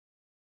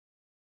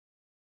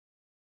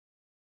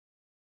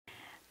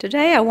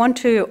Today I want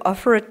to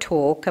offer a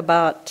talk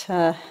about,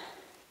 well,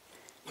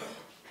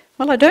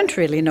 I don't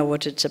really know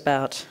what it's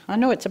about. I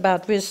know it's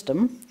about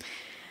wisdom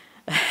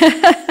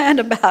and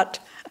about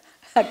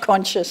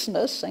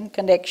consciousness and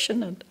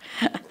connection, and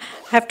I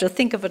have to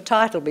think of a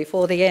title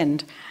before the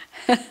end.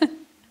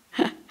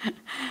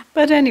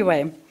 But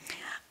anyway,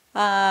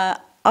 I'll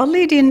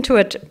lead into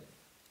it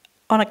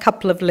on a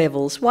couple of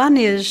levels. One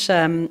is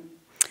I'll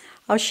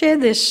share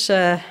this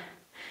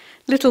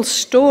little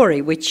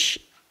story, which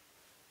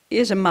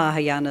is a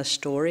Mahayana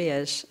story,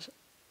 as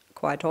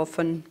quite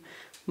often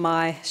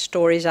my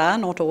stories are,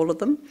 not all of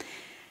them.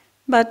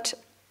 But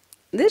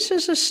this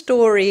is a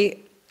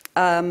story,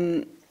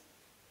 it's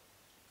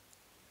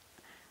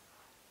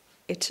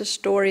a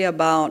story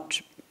about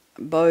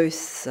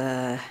both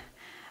the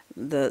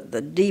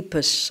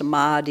deepest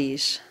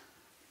samadhis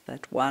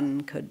that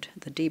one could,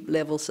 the deep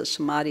levels of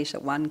samadhis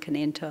that one can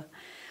enter,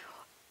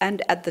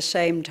 and at the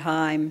same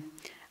time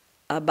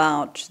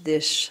about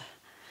this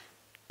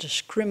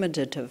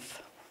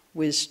discriminative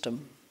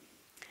wisdom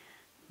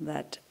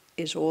that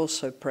is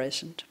also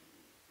present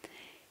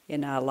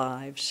in our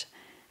lives.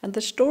 And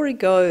the story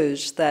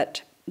goes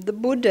that the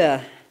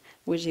Buddha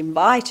was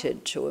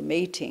invited to a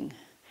meeting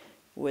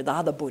with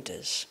other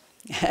Buddhas.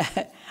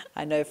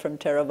 I know from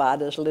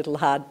Theravada it's a little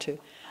hard to.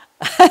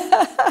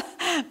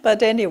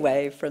 But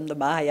anyway, from the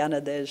Mahayana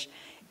there's,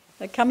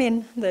 come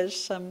in,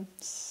 there's some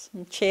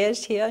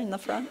chairs here in the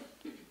front.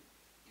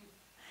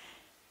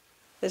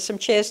 There's some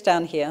chairs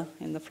down here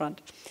in the front.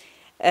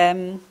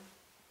 And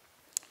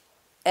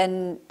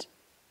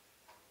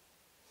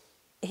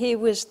he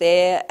was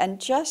there, and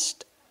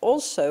just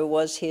also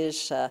was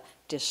his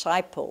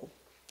disciple,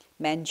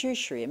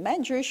 Manjushri. And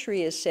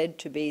Manjushri is said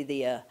to be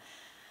the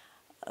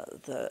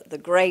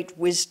great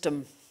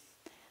wisdom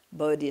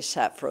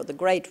bodhisattva, the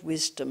great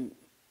wisdom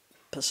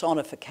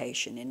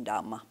personification in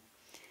Dhamma.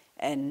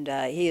 And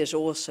he is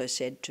also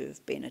said to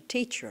have been a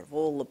teacher of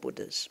all the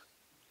Buddhas.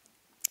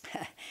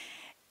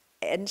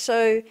 And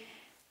so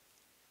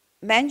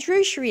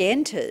Manjushri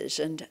enters,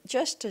 and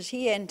just as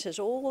he enters,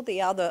 all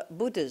the other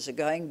Buddhas are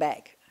going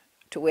back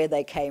to where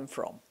they came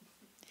from.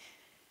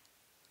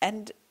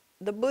 And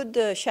the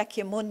Buddha,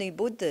 Shakyamuni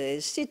Buddha,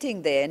 is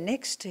sitting there.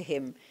 Next to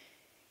him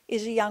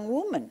is a young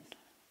woman,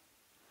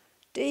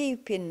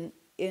 deep in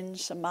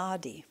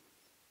samadhi,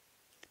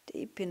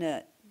 deep in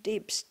a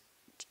deep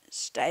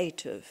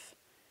state of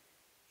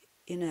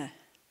inner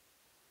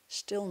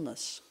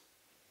stillness.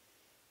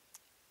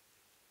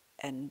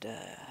 And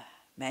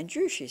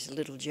Manjushri's a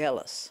little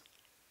jealous.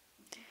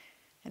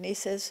 And he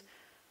says,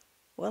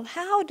 well,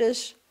 how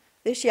does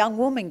this young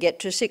woman get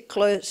to sit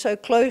so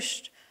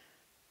close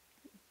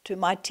to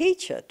my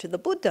teacher, to the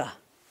Buddha?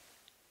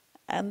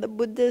 And the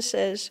Buddha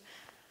says,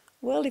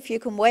 well, if you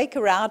can wake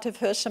her out of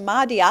her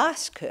samadhi,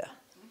 ask her.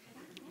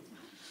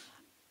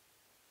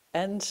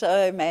 And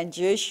so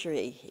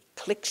Manjushri, he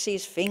clicks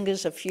his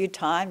fingers a few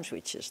times,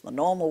 which is the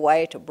normal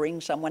way to bring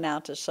someone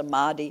out of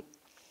samadhi.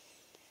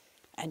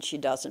 And she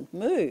doesn't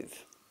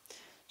move.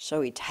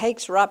 So he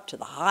takes her up to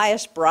the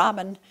highest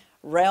Brahmin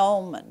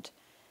realm and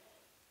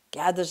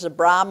gathers the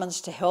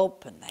Brahmins to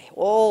help, and they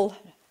all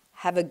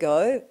have a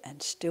go,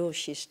 and still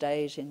she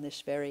stays in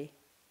this very,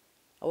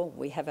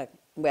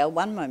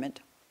 one moment,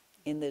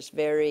 in this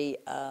very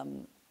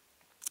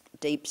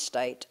deep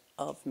state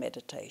of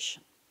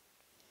meditation.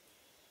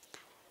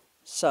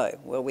 So,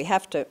 well, we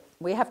have to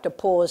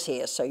pause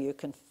here so you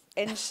can,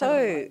 and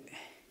so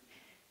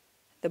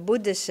the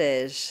Buddha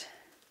says,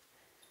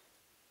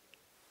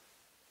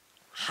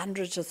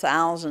 hundreds of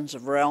thousands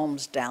of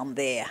realms down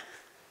there,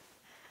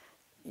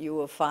 you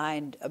will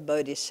find a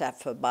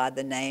bodhisattva by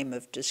the name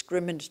of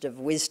discriminative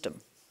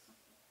wisdom.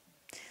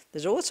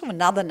 There's also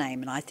another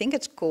name, and I think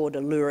it's called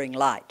alluring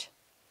light.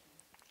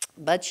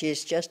 But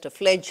she's just a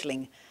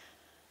fledgling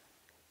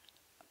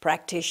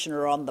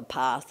practitioner on the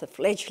path, a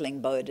fledgling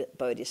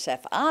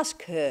bodhisattva.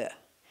 Ask her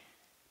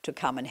to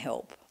come and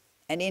help.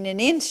 And in an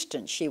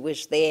instant she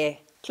was there,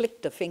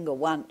 clicked a finger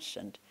once,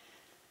 and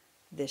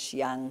this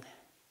young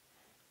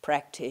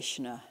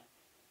practitioner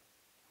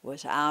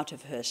was out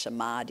of her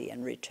samadhi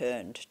and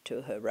returned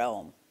to her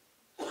realm.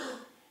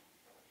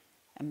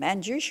 And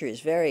Manjushri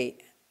is very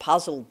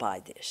puzzled by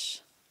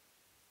this.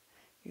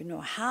 You know,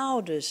 how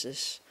does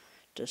this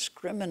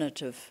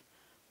discriminative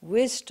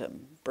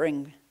wisdom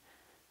bring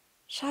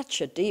such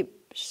a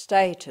deep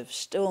state of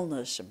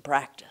stillness and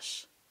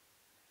practice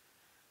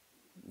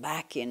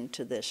back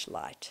into this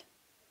light,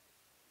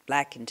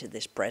 back into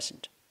this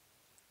present?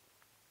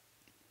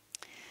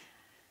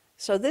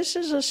 So this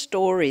is a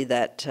story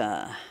that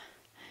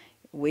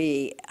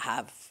we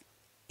have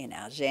in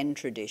our Zen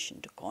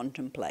tradition to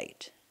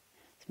contemplate.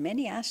 There's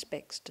many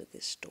aspects to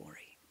this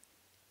story.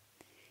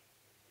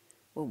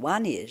 Well,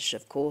 one is,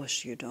 of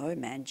course, you know,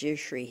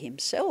 Manjushri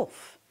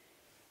himself,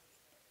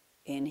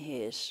 in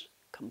his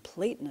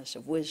completeness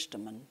of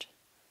wisdom and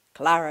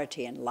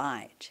clarity and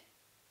light,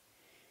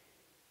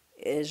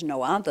 is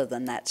no other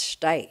than that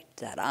state,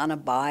 that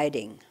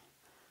unabiding,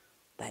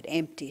 that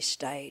empty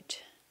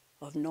state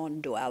of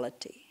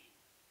non-duality.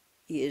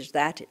 He is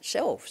that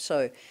itself.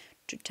 So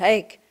to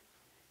take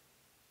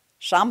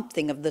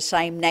something of the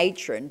same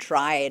nature and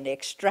try and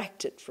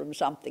extract it from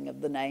something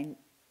of the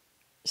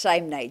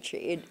same nature.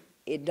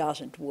 It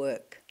doesn't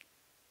work.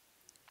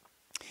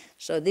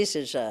 So this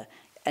is an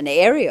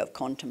area of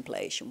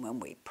contemplation when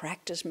we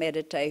practice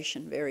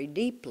meditation very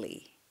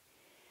deeply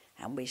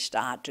and we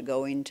start to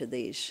go into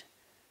these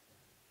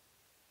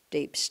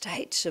deep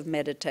states of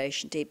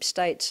meditation, deep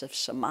states of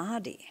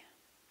samadhi.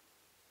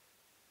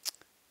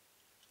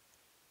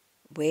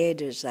 Where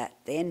does that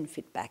then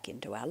fit back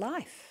into our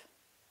life?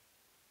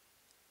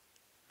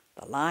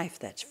 The life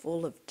that's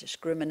full of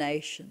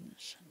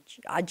discriminations and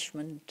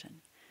judgment and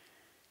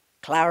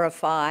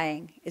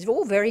clarifying is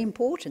all very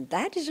important.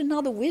 That is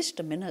another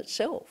wisdom in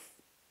itself.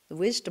 The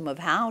wisdom of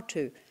how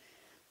to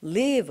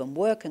live and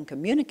work and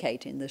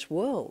communicate in this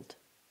world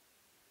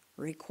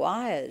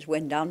requires,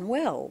 when done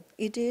well,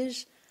 it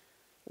is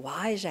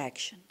wise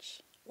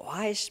actions,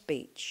 wise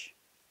speech,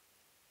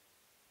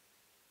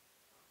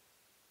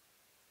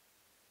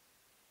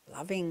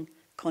 loving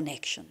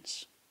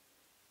connections.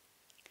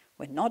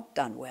 When not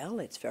done well,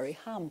 it's very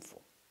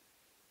harmful.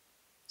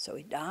 So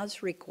it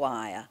does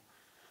require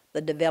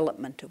the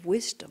development of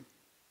wisdom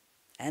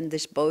and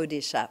this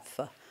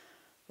bodhisattva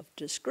of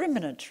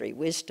discriminatory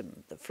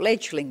wisdom, the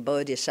fledgling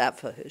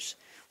bodhisattva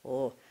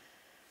or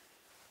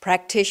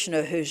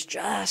practitioner who's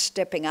just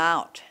stepping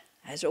out,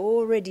 has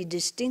already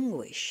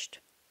distinguished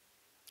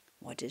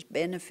what is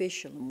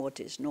beneficial and what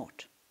is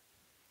not,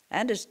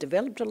 and has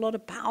developed a lot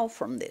of power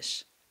from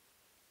this.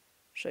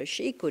 So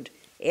she could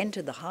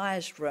enter the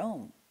highest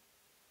realm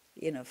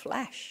in a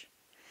flash,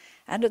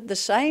 and at the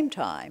same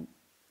time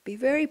be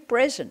very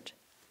present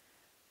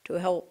to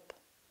help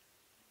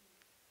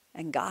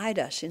and guide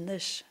us in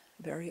this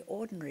very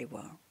ordinary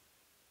world.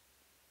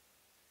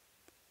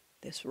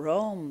 This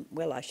realm,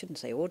 well, I shouldn't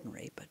say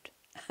ordinary, but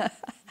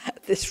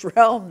this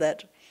realm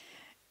that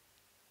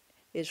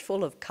is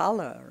full of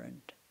colour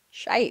and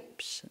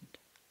shapes and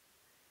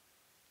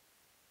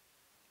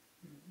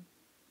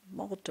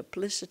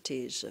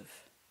multiplicities of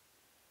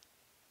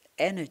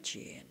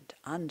energy and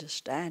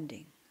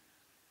understanding,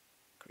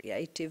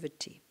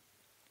 creativity.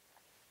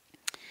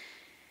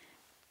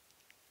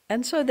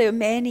 And so there are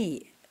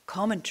many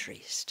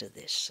commentaries to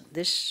this.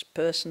 This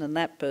person and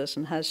that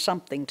person has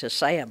something to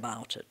say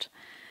about it.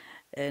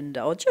 And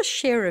I'll just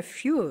share a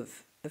few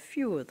of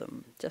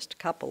them, just a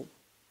couple.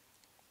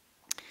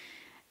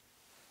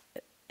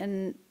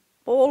 And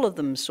all of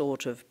them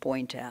sort of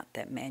point out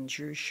that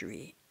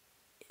Manjushri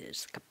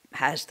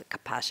has the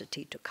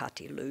capacity to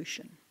cut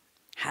illusion,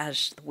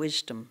 has the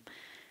wisdom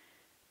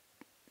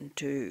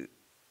to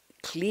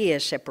clear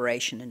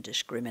separation and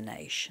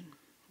discrimination.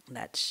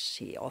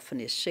 He often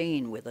is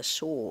seen with a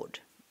sword,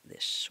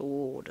 this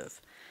sword of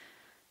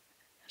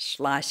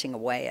slicing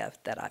away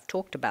that I've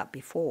talked about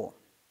before.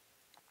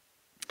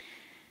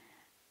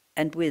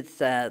 And with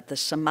the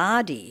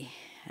samadhi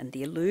and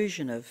the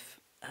illusion of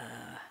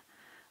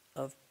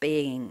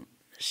being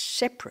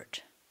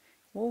separate,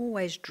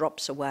 always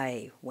drops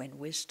away when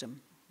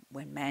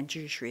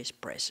Manjushri is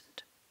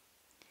present,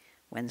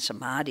 when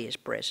samadhi is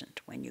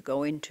present, when you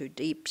go into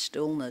deep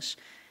stillness,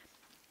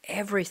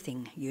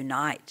 everything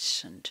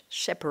unites and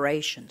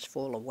separations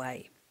fall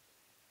away.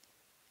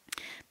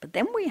 But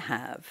then we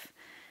have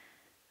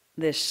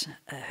this,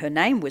 her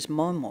name was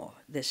Momo,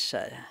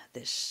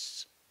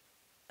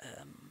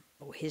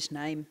 or his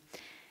name,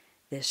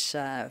 this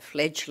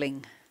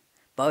fledgling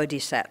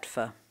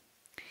bodhisattva.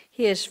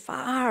 He is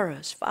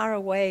as far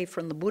away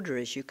from the Buddha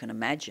as you can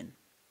imagine.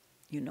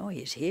 You know,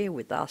 he's here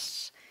with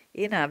us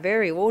in our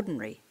very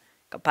ordinary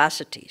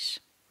capacities.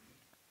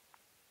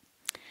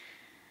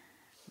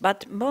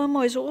 But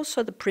Momo is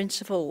also the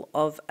principle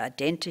of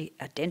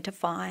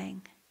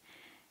identifying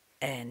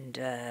and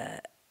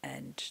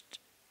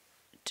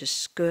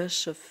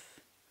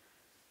discursive,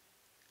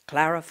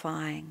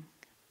 clarifying.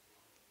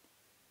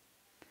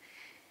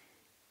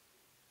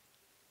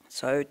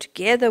 So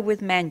together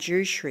with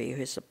Manjushri,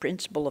 who is the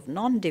principle of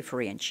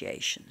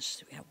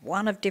non-differentiations, we have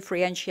one of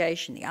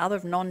differentiation, the other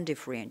of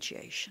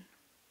non-differentiation.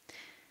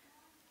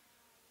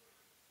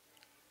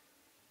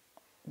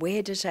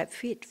 Where does that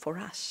fit for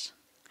us?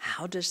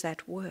 How does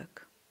that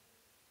work?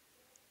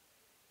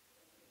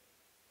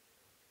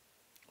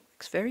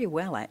 Works very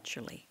well,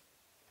 actually.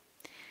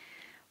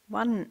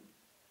 One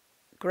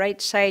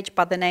great sage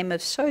by the name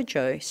of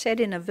Sojo said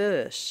in a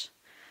verse,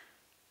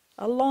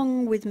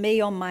 "Along with me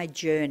on my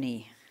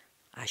journey,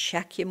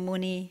 Ashakya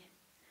Muni,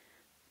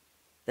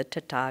 the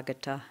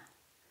Tathagata,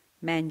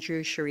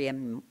 Manjushri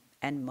and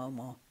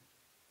Momo.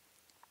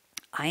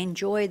 I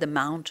enjoy the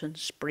mountain,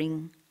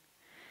 spring,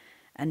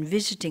 and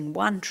visiting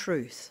one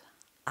truth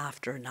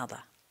after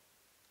another.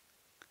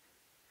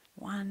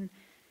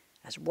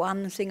 As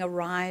one thing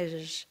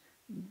arises,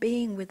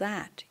 being with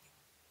that.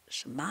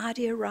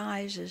 Samadhi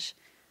arises,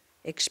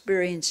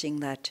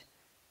 experiencing that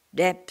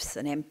depth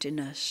and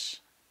emptiness,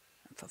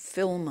 and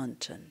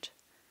fulfillment and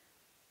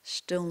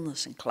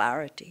stillness and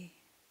clarity.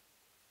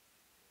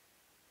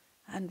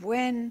 And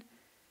when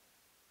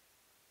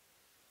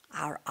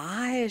our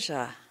eyes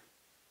are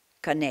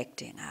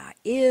connecting, our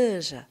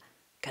ears are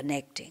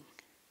connecting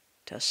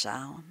to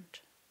sound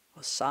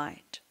or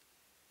sight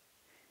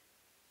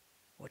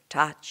or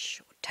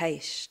touch or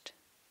taste,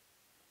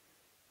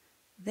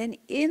 then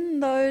in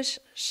those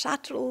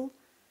subtle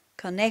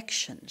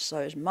connections,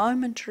 those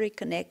momentary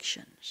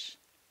connections,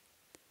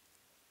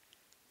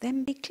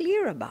 then be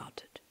clear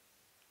about it.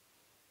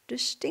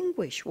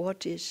 Distinguish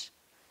what is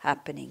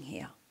happening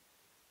here.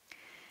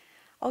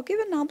 I'll give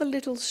another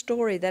little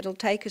story that'll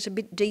take us a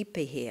bit deeper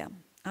here.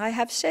 I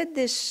have said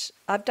this,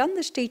 I've done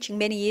this teaching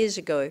many years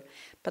ago,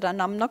 but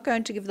I'm not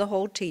going to give the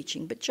whole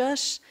teaching, but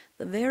just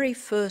the very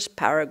first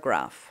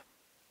paragraph,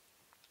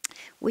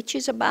 which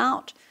is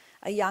about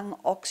a young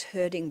ox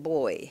herding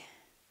boy.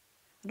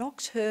 An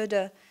ox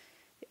herder,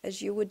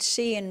 as you would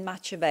see in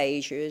much of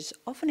Asia, is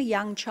often a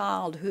young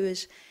child who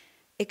is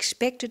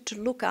expected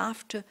to look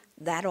after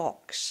that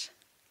ox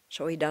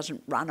so he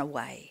doesn't run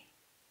away.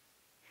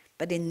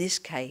 But in this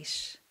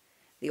case,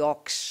 the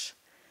ox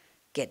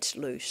gets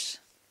loose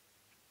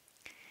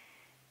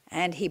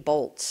and he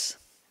bolts.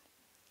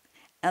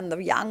 And the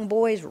young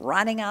boy is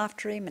running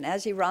after him, and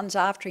as he runs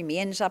after him, he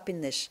ends up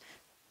in this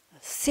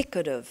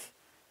thicket of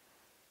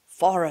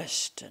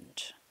forest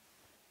and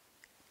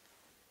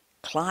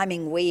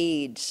climbing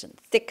weeds and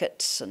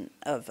thickets and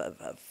of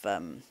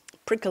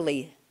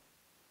prickly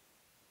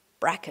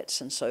brackets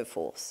and so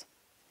forth.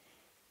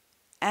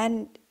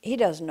 And he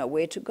doesn't know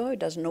where to go,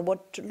 doesn't know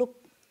what to look,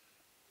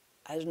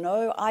 has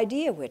no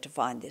idea where to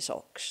find this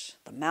ox.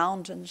 The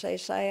mountains, they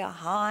say, are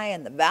high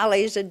and the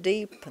valleys are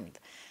deep, and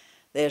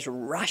there's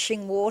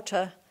rushing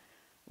water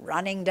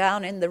running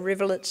down in the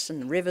rivulets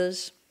and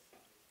rivers.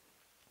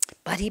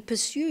 But he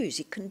pursues,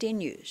 he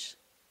continues,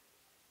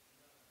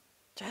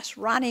 just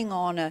running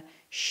on a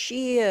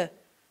sheer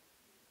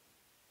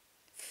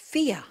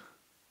fear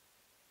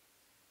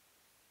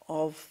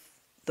of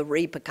the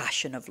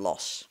repercussion of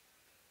loss.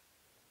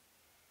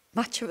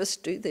 Much of us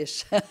do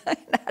this in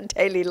our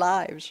daily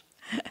lives.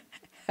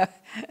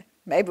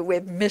 Maybe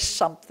we've missed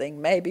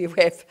something, maybe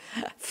we've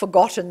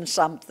forgotten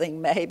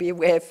something, maybe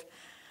we've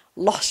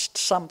lost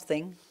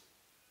something.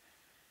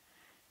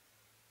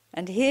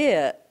 And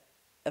here,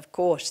 of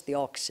course, the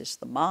ox is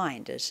the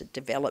mind as it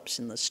develops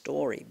in the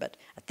story, but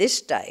at this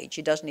stage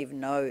he doesn't even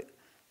know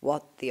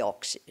what the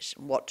ox is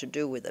and what to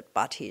do with it,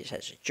 but he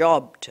has a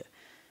job to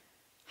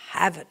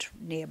have it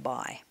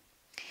nearby.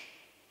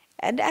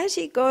 And as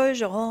he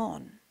goes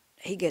on,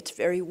 he gets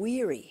very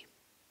weary,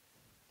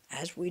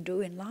 as we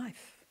do in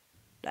life.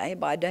 Day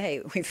by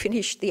day, we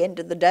finish the end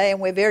of the day and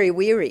we're very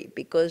weary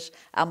because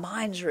our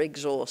minds are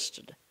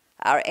exhausted,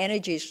 our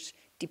energy is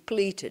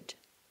depleted.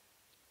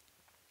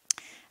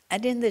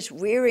 And in this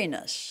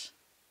weariness,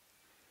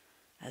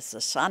 as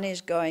the sun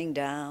is going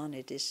down,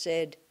 it is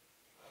said,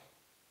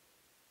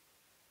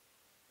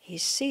 he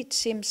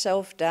seats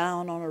himself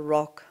down on a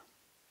rock,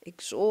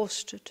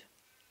 exhausted,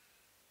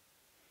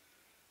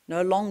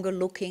 no longer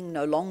looking,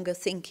 no longer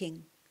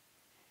thinking.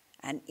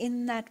 And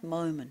in that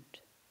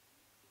moment,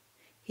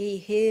 he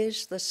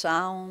hears the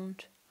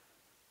sound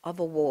of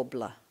a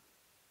warbler,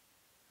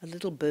 a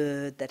little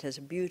bird that has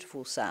a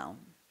beautiful sound.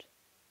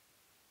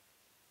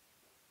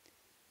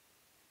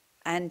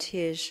 And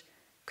his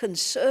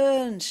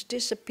concerns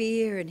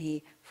disappear, and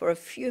he, for a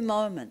few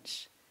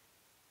moments,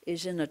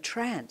 is in a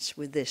trance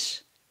with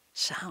this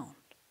sound.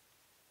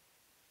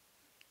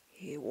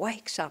 He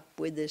wakes up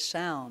with this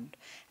sound,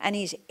 and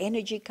his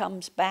energy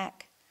comes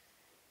back.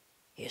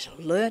 His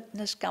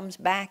alertness comes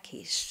back,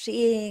 his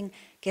seeing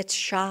gets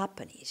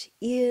sharp, and his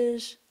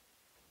ears.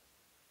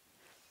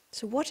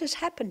 So what has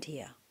happened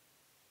here?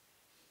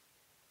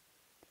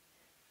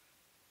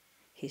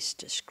 His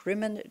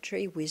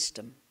discriminatory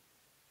wisdom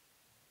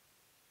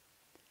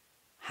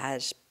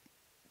has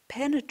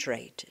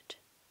penetrated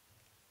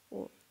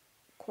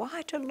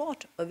quite a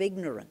lot of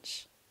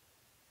ignorance.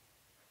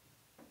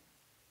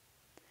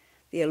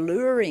 The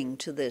alluring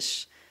to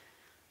this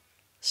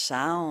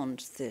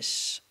sound,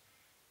 this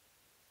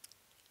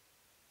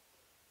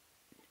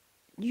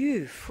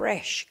new,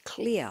 fresh,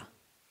 clear,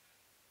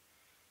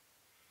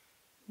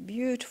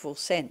 beautiful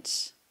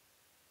sense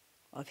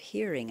of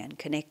hearing and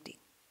connecting.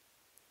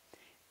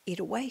 It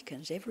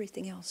awakens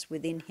everything else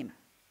within him.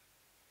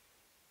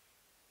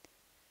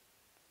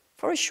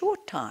 For a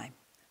short time,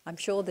 I'm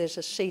sure there's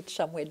a seat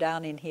somewhere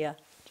down in here,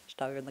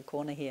 just over in the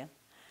corner here.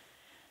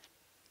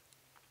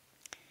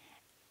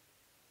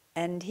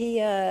 And he,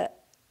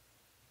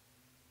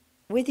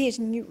 with his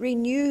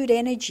renewed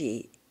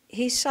energy,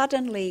 his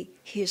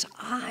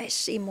eyes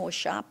see more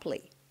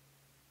sharply.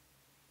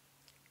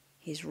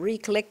 He's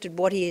recollected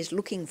what he is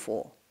looking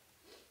for.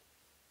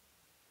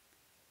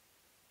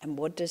 And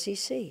what does he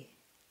see?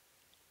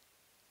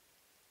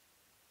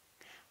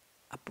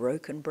 A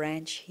broken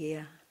branch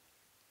here,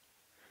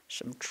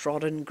 some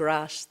trodden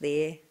grass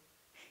there.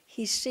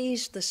 He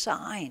sees the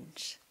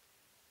signs,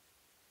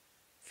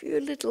 few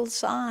little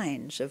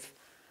signs of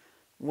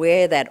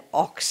where that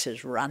ox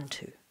has run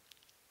to.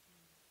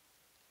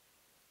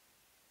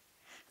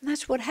 And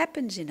that's what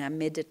happens in our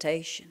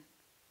meditation.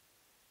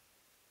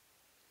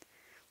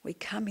 We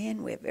come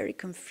in, we're very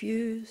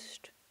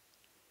confused,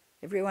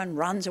 Everyone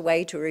runs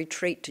away to a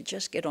retreat to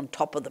just get on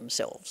top of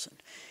themselves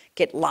and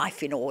get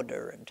life in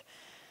order, and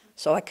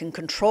so I can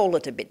control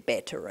it a bit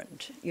better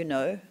and, you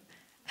know,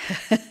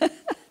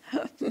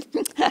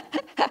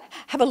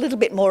 have a little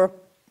bit more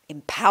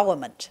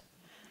empowerment.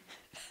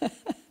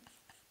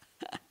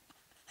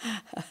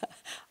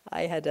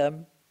 I had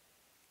a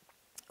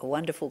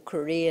wonderful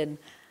Korean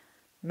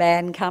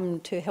man come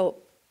to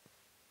help.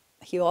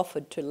 He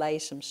offered to lay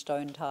some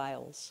stone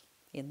tiles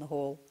in the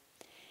hall.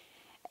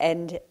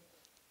 And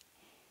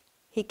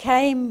he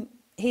came,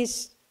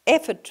 his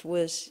effort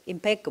was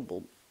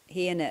impeccable.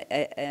 He and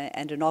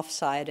an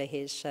offsider,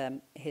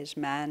 his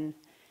man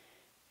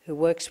who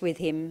works with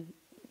him,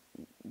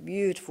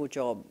 beautiful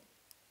job,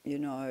 you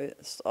know,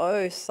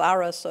 so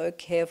thorough, so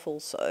careful,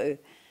 so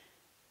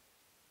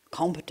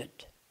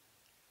competent.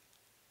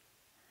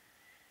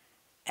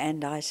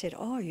 And I said,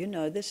 oh, you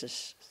know, this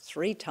is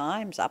 3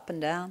 times up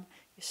and down.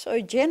 You're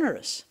so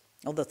generous.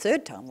 Well, the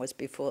 3rd time was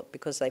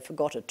because they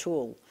forgot a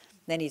tool.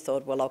 Then he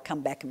thought, well, I'll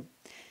come back and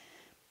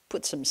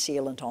put some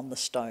sealant on the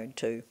stone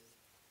too.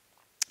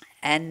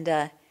 And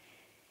I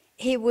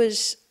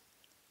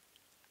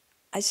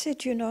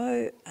said, you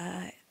know,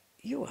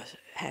 you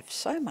have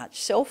so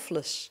much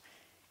selfless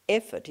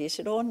effort. He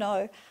said, oh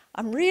no,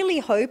 I'm really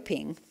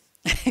hoping,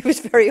 he was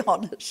very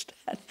honest.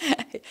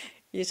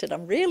 He said,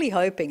 I'm really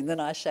hoping. Then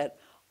I said,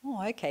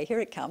 oh, okay, here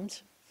it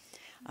comes.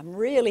 I'm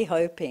really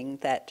hoping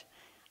that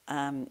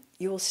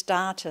you'll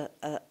start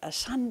a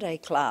Sunday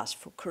class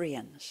for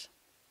Koreans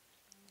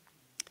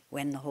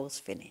when the hall's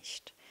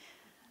finished.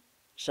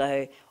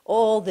 So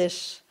all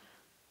this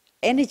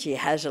energy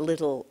has a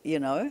little, you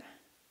know,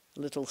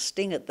 little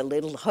sting at the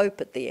little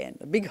hope at the end,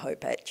 a big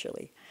hope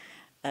actually,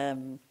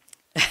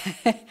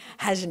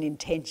 has an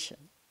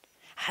intention,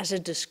 has a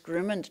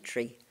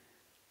discriminatory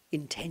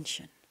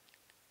intention.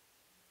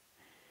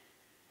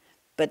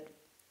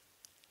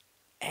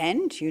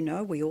 And, you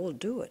know, we all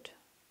do it.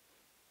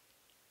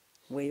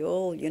 We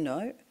all, you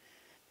know,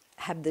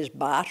 have this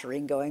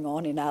bartering going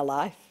on in our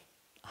life.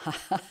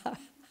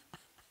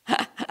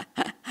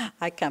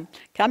 I come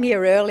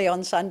here early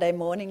on Sunday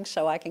morning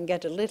so I can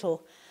get a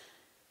little,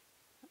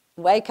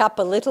 wake up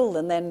a little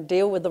and then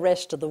deal with the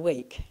rest of the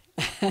week.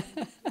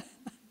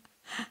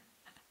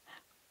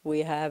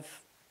 We have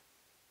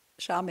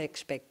some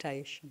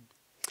expectation.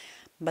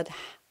 But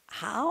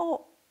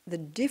how the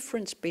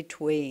difference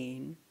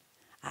between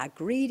our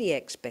greedy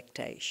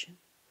expectation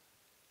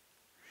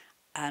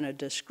and a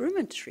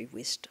discriminatory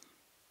wisdom.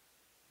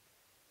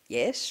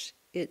 Yes,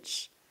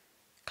 it's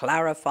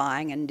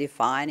clarifying and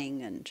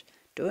defining and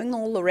doing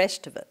all the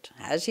rest of it,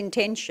 has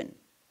intention.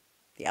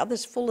 The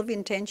other's full of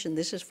intention,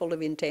 this is full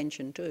of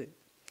intention too.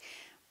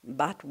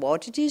 But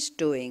what it is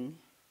doing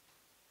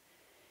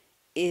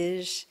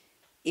is,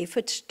 if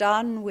it's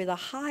done with a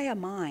higher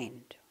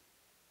mind,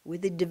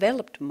 with a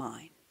developed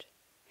mind,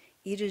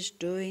 it is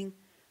doing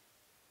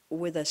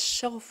with a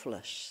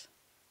selfless,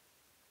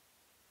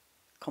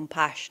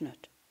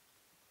 compassionate,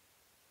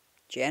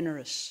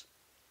 generous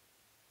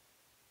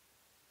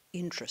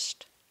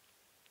interest.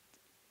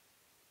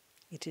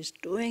 It is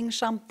doing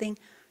something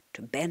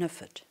to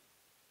benefit.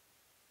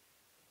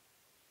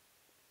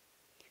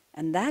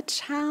 And that's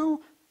how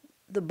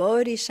the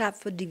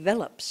Bodhisattva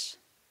develops.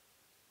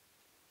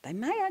 They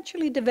may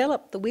actually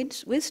develop the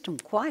wisdom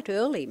quite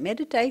early.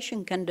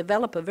 Meditation can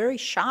develop a very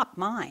sharp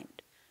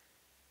mind.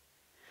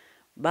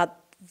 But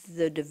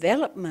the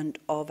development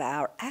of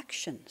our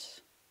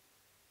actions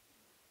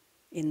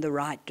in the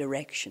right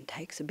direction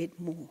takes a bit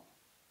more.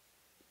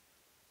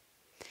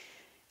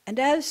 And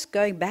as,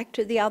 going back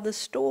to the other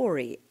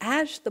story,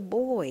 as the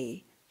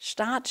boy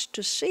starts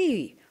to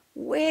see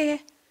where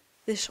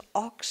this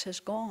ox has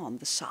gone,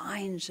 the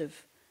signs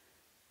of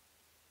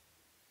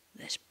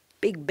this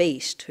big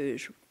beast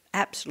who's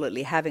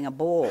absolutely having a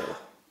ball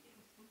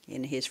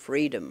in his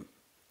freedom,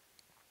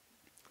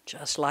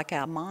 just like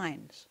our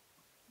minds.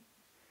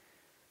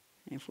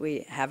 If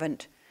we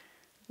haven't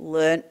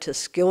learnt to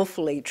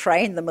skillfully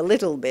train them a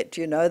little bit,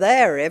 you know,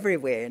 they're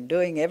everywhere and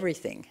doing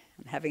everything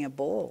and having a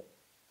ball.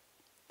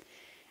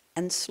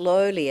 And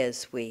slowly,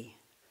 as we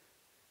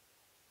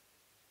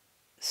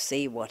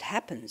see what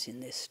happens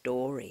in this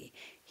story,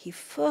 he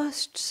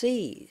first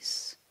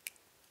sees,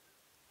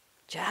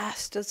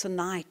 just as the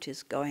night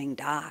is going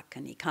dark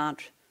and he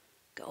can't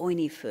go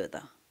any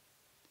further,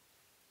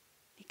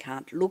 he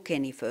can't look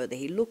any further,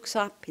 he looks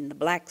up in the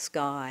black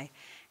sky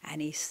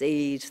and he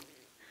sees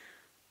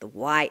the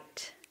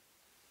white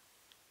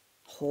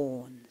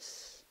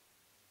horns.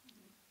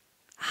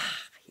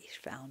 He's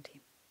found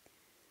him.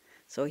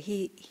 So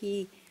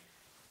he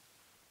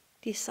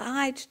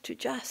decides to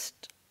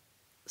just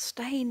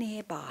stay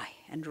nearby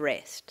and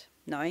rest,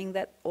 knowing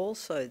that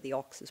also the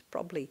ox is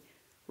probably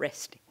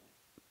resting.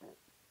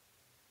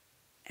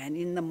 And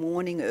in the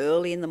morning,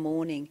 early in the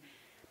morning,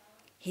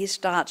 he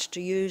starts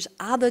to use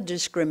other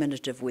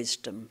discriminative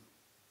wisdom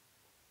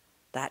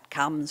that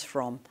comes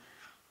from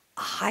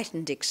a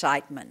heightened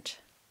excitement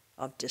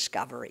of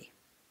discovery.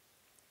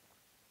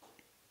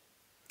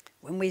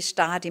 When we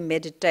start in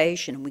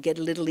meditation and we get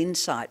a little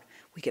insight,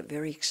 we get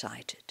very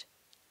excited.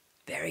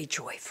 very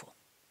joyful.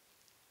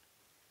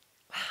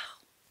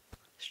 Wow,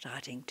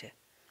 starting to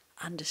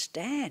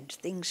understand,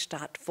 things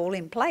start to fall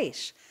in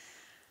place.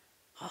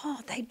 Oh,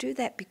 they do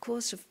that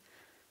because of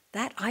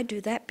that, I do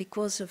that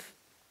because of,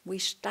 we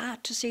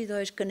start to see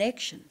those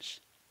connections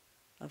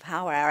of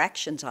how our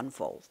actions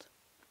unfold.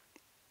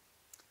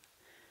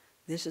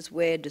 This is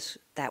where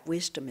that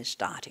wisdom is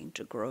starting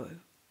to grow.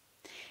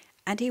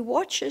 And he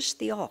watches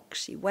the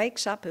ox. He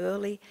wakes up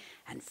early,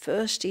 and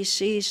first he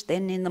sees,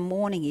 then in the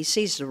morning he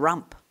sees the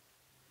rump.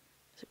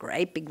 It's a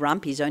great big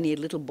rump, he's only a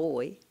little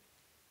boy.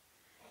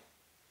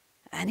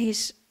 And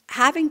he's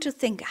having to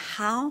think,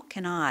 how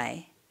can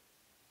I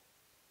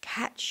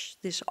catch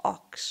this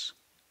ox?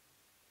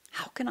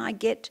 How can I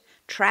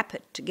trap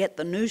it to get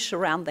the noose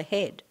around the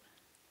head?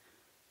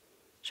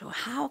 So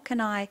how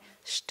can I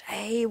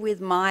stay with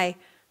my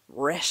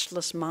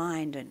restless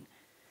mind and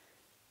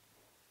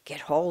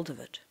get hold of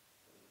it?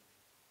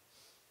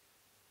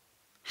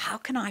 How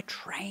can I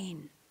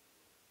train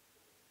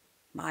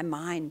my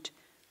mind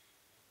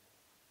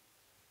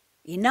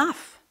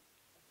enough,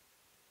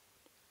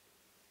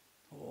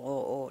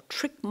 or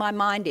trick my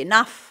mind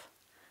enough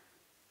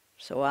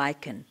so I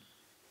can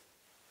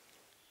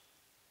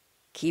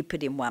keep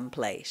it in one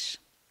place?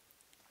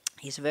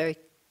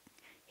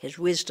 His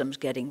wisdom's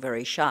getting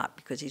very sharp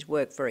because he's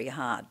worked very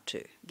hard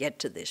to get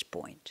to this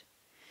point.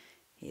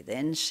 He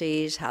then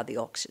sees how the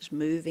ox is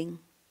moving.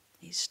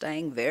 He's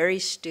staying very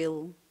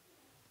still.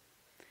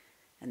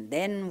 And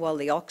then while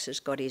the ox has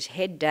got his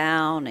head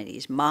down and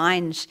his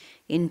mind's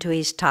into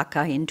his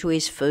taka, into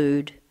his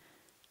food,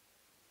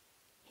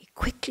 he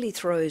quickly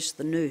throws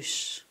the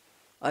noose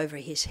over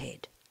his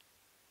head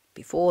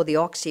before the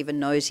ox even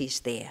knows he's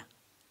there.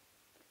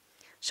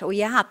 So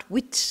he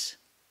outwits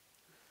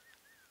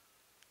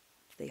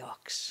the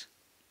ox.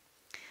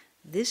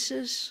 This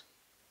is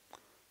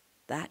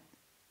that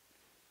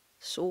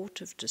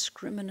sort of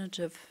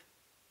discriminative,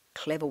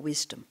 clever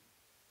wisdom.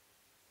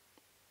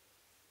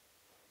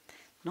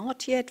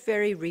 Not yet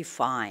very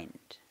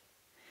refined.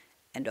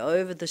 And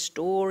over the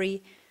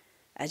story,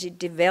 as it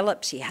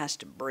develops, he has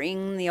to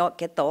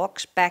get the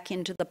ox back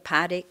into the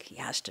paddock. He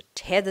has to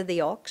tether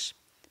the ox.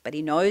 But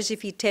he knows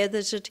if he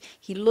tethers it,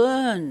 he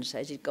learns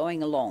as he's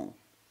going along.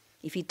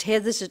 If he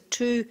tethers it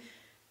too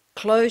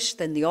close,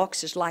 then the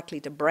ox is likely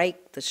to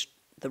break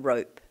the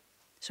rope.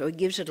 So he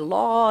gives it a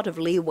lot of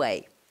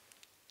leeway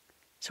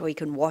so he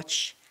can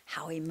watch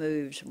how he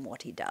moves and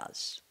what he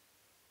does.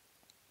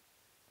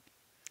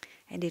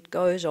 And it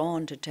goes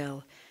on to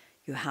tell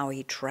you how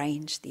he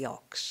trains the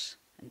ox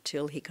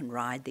until he can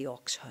ride the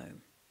ox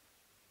home.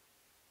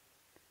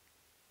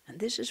 And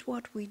this is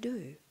what we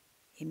do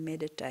in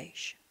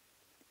meditation.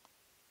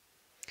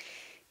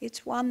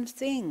 It's one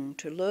thing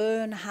to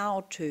learn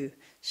how to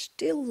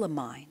still the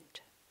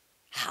mind,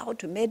 how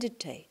to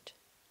meditate,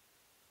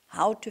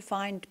 how to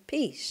find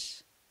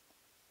peace.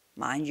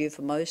 Mind you,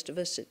 for most of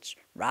us it's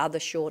rather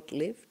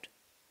short-lived.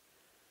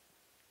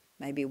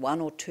 Maybe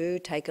one or two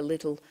take a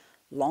little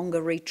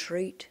longer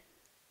retreat.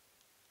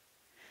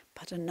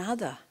 But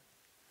another,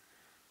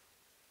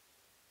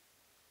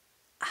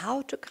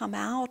 how to come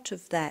out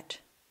of that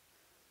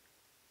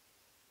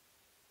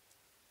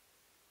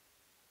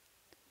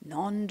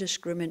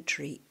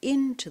non-discriminatory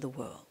into the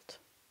world.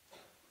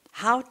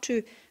 How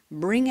to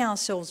bring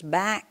ourselves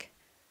back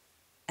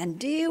and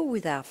deal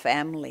with our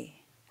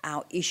family,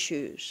 our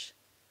issues.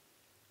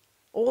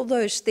 All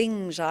those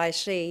things I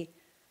see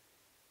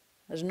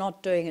as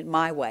not doing it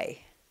my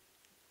way.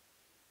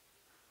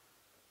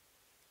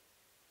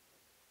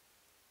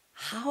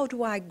 How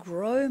do I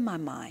grow my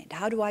mind?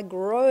 How do I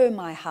grow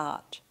my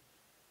heart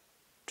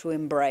to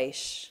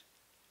embrace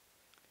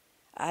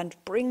and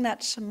bring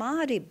that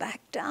samadhi back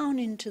down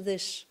into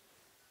this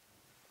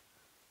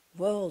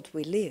world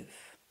we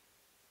live?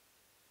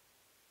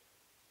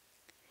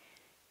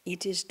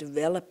 It is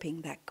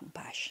developing that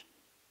compassion,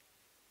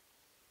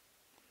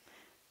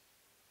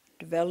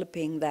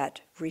 developing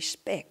that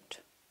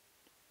respect,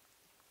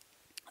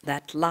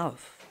 that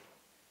love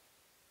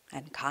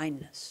and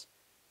kindness,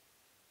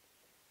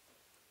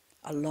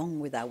 along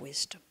with our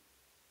wisdom,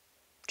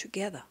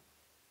 together.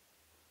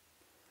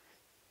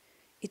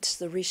 It's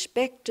the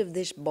respect of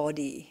this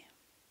body,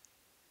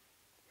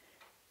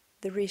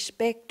 the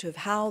respect of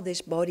how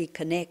this body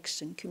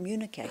connects and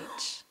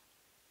communicates,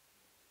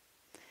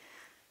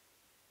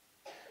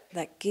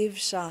 that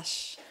gives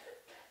us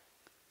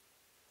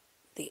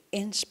the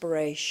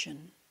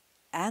inspiration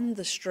and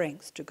the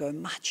strength to go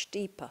much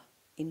deeper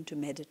into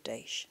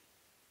meditation.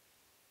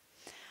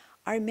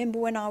 I remember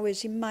when I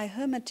was in my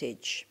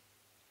hermitage,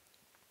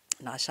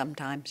 and I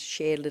sometimes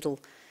share little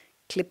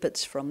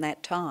clippets from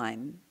that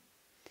time,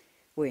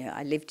 where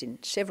I lived in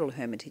several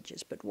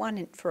hermitages, but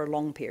one for a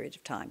long period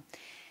of time.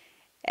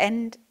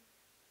 And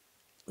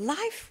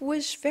life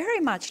was very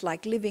much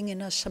like living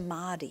in a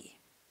samadhi.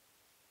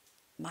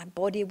 My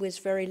body was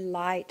very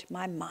light,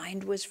 my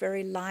mind was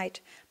very light,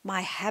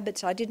 my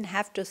habits, I didn't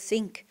have to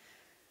think,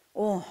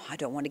 oh, I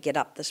don't want to get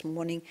up this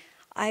morning.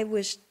 I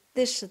was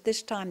this at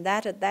this time,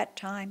 that at that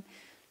time.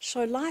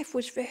 So life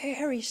was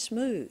very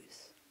smooth.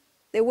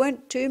 There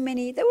weren't too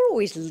many, there were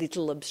always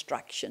little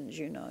obstructions,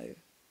 you know.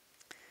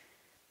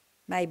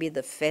 Maybe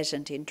the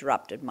pheasant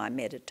interrupted my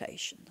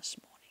meditation this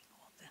morning.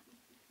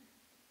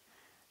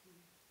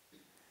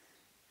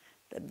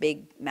 Or the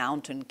big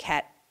mountain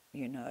cat,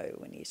 you know,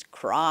 when his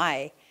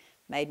cry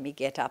made me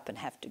get up and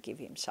have to give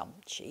him some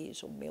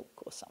cheese or milk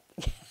or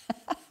something.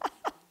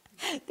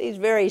 These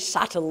very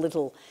subtle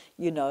little,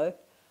 you know,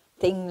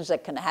 things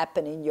that can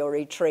happen in your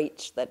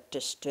retreats that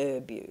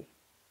disturb you.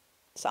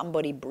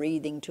 Somebody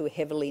breathing too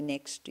heavily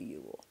next to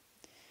you,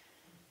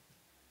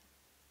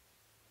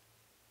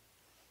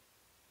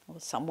 or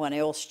someone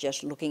else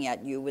just looking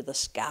at you with a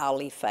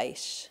scowly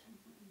face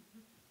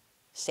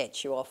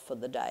sets you off for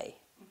the day.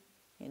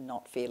 You're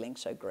not feeling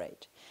so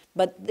great.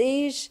 But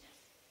these,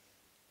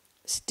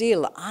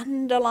 still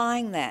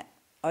underlying that,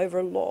 over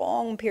a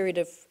long period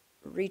of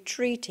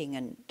retreating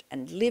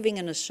and living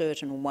in a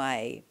certain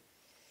way,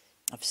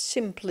 of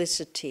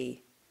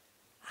simplicity,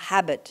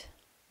 habit,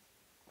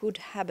 good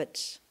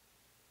habits,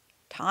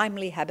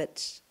 timely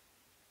habits,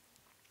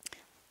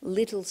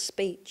 little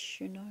speech,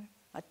 you know.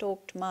 I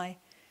talked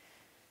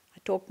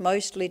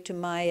mostly to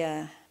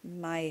my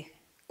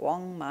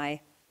Kwang,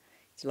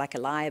 it's like a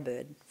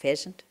lyrebird,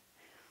 pheasant,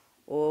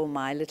 or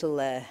my little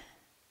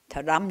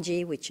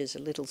taramji, which is a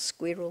little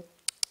squirrel.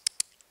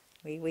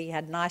 We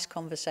had nice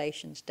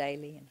conversations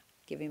daily, and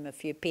give him a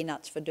few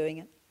peanuts for doing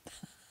it.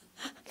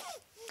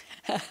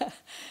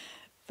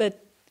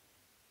 But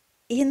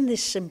in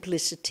this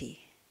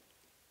simplicity,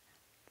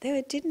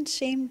 there didn't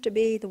seem to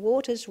be, the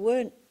waters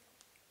weren't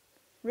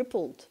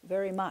rippled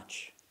very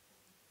much.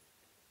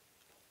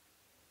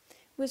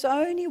 It was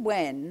only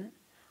when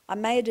I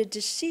made a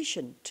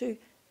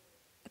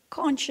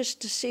conscious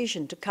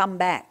decision to come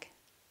back,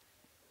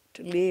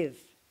 to live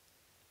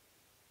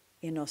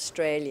in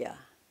Australia,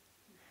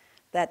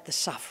 that the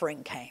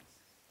suffering came.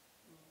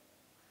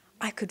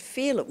 I could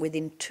feel it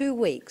within 2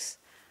 weeks.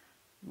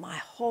 My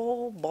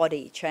whole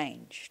body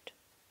changed.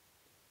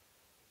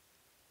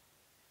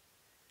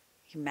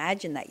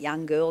 Imagine that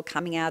young girl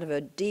coming out of her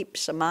deep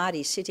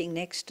samadhi, sitting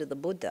next to the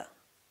Buddha,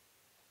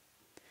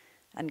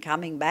 and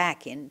coming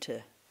back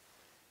into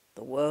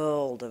the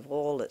world of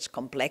all its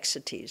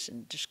complexities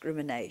and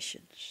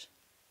discriminations.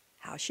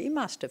 How she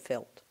must have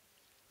felt.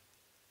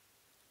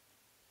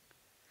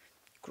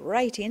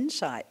 Great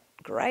insight,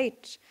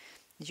 great.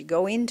 As you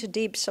go into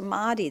deep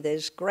samadhi,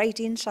 there's great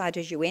insight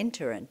as you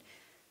enter, and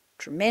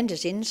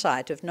tremendous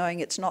insight of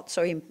knowing it's not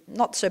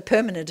so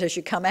permanent as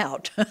you come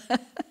out.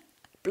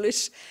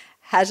 Bliss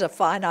has a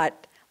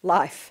finite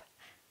life.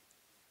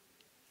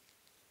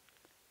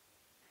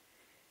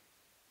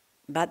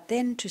 But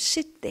then to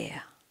sit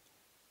there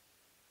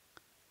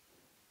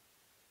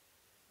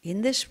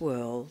in this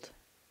world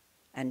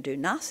and do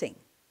nothing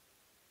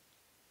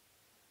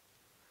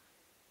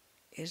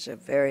is a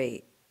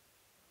very,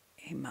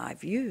 in my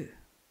view,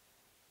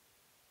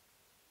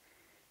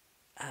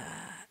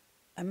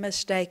 a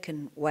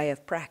mistaken way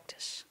of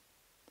practice.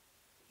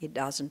 It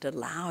doesn't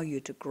allow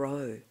you to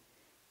grow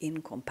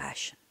in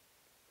compassion.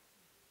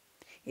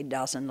 It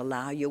doesn't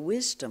allow your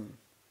wisdom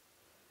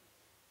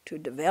to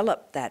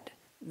develop that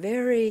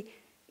very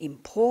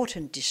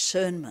important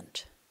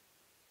discernment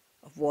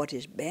of what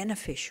is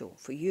beneficial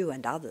for you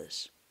and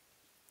others.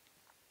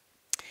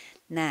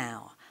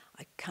 Now,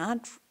 I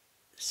can't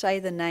say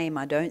the name,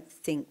 I don't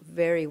think,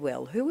 very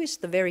well. Who is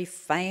the very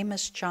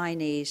famous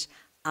Chinese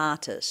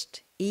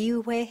artist?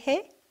 Ai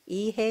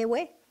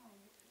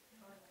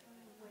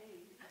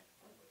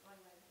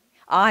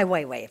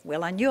Weiwei.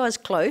 Well, I knew I was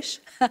close.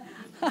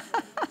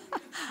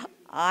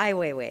 Ai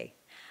Weiwei.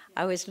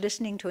 I was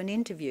listening to an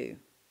interview.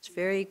 It's a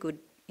very good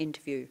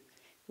interview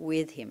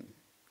with him.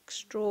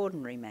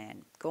 Extraordinary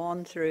man.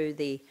 Gone through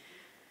the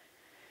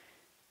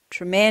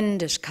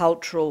tremendous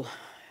cultural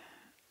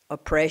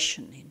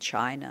oppression in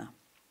China,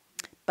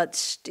 but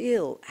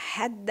still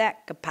had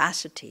that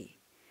capacity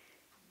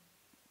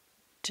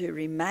to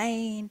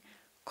remain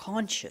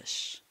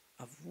conscious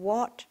of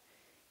what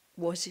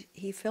was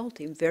he felt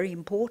very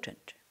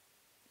important,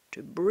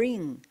 to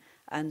bring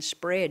and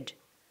spread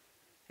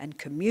and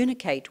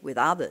communicate with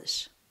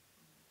others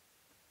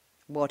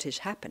what is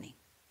happening.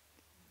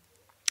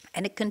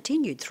 And it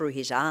continued through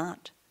his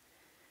art.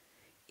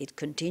 It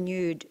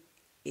continued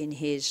in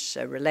his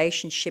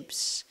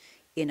relationships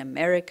in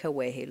America,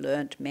 where he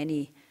learnt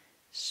many,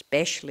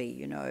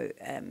 especially,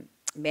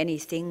 many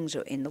things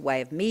in the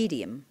way of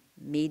media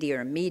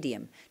and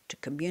medium, to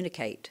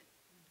communicate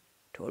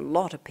to a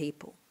lot of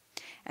people.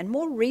 And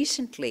more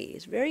recently,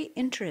 it's very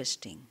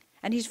interesting,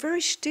 and he's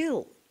very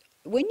still.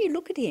 When you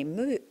look at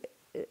him,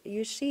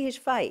 you see his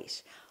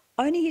face.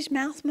 Only his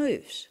mouth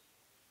moves.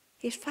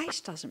 His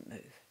face doesn't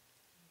move.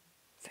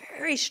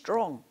 Very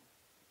strong.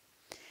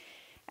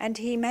 And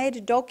he made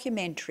a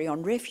documentary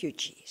on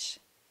refugees.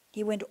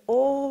 He went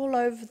all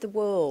over the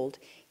world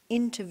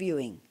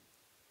interviewing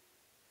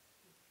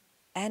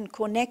and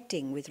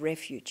connecting with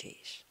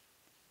refugees.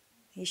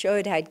 He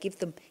showed how he'd give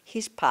them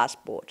his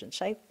passport and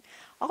say,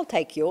 "I'll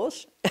take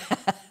yours."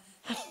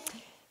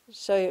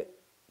 So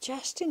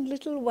just in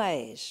little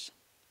ways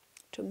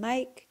to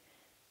make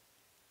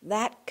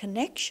that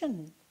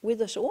connection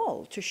with us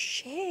all, to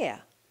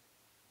share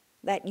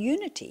that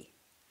unity,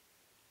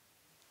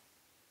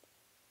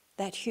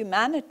 that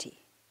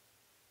humanity.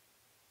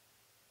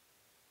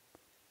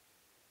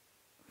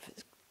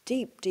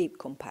 Deep, deep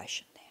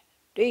compassion there.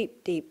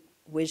 Deep, deep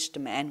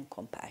wisdom and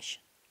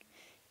compassion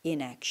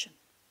in action.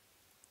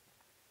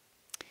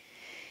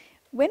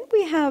 When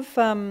we have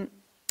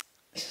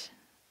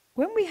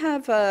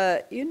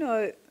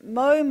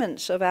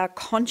moments of our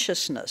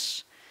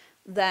consciousness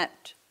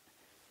that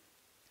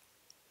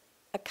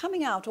are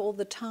coming out all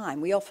the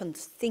time, we often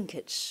think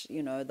it's,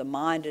 the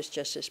mind is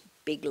just this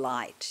big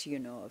light,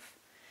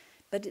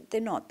 but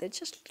they're not. They're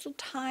just little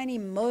tiny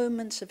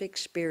moments of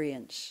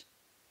experience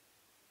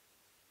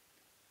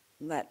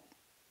that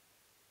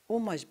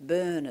almost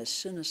burn as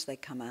soon as they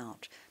come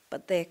out.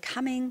 But they're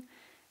coming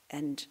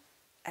and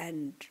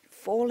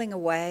falling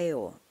away,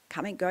 or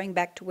going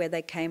back to where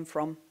they came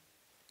from,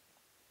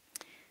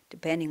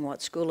 depending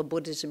what school of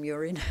Buddhism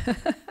you're in.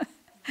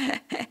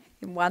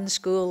 In one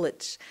school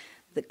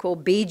they're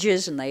called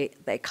bijas, and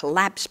they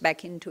collapse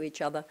back into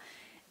each other,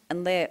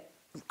 and they're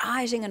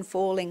rising and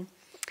falling.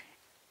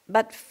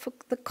 But for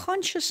the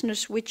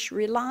consciousness which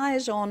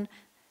relies on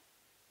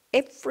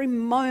every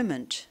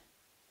moment,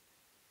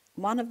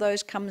 one of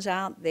those comes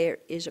out, there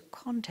is a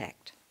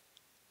contact,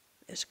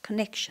 there's a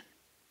connection.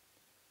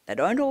 They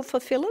don't all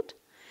fulfill it.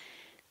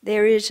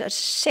 There is a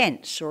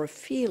sense or a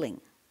feeling,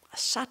 a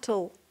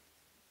subtle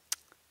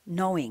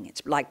knowing.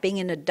 It's like being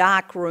in a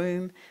dark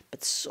room,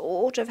 but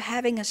sort of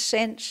having a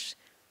sense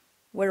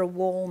where a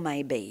wall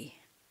may be,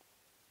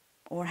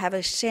 or have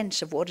a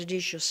sense of what it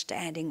is you're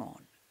standing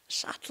on, a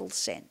subtle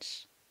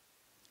sense.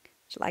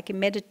 It's like in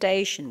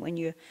meditation, when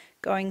you're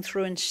going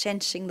through and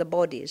sensing the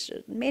bodies,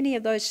 many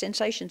of those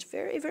sensations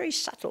very, very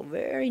subtle,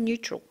 very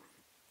neutral.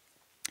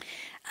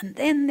 And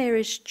then there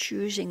is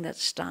choosing that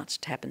starts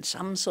to happen,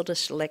 some sort of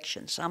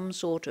selection, some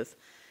sort of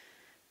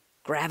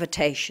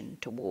gravitation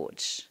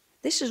towards.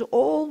 This is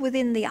all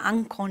within the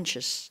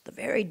unconscious, the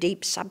very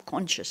deep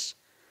subconscious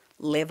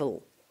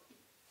level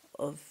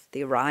of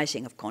the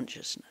arising of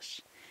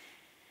consciousness.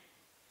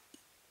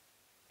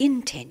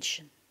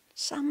 Intention,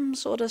 some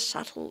sort of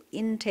subtle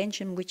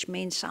intention, which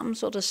means some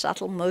sort of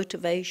subtle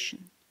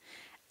motivation,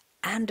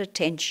 and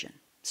attention.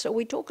 So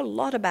we talk a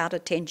lot about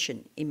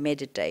attention in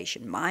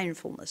meditation,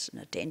 mindfulness and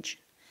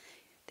attention.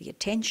 The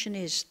attention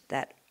is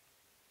that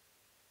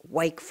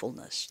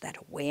wakefulness, that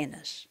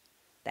awareness,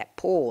 that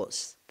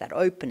pause, that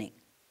opening.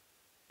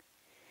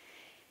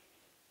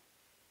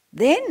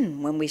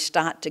 Then when we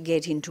start to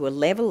get into a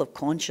level of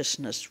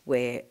consciousness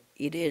where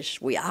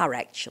we are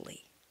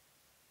actually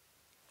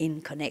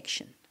in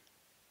connection,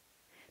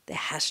 there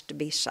has to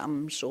be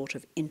some sort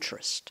of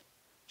interest,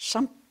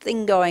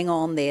 something going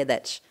on there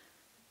that's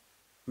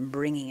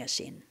bringing us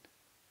in.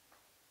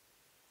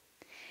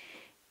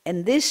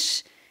 And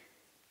this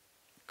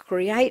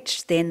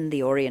creates then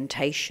the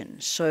orientation.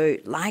 So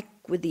like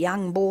with the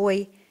young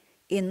boy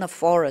in the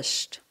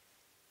forest,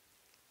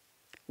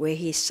 where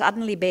he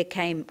suddenly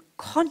became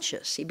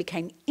conscious, he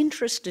became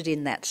interested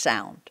in that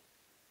sound.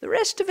 The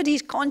rest of it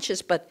he's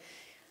conscious, but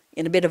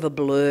in a bit of a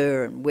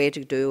blur, and where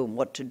to do and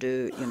what to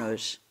do,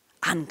 is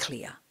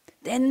unclear.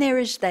 Then there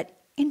is that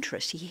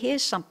interest. He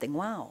hears something,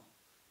 wow,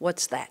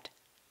 what's that?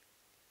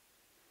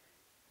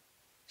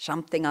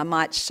 Something I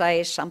might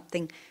say,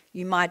 something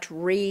you might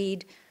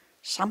read,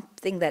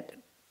 something that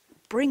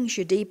brings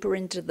you deeper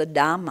into the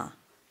Dhamma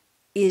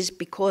is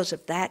because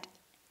of that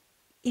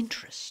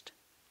interest,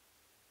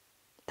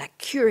 that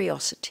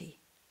curiosity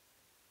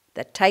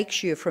that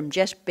takes you from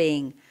just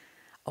being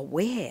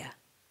aware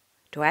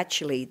to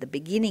actually the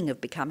beginning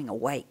of becoming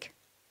awake.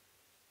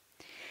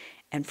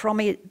 And from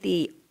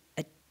the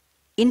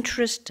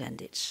interest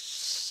and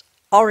its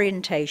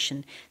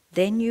orientation,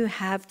 then you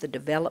have the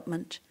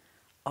development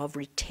of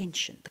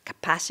retention, the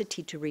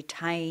capacity to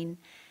retain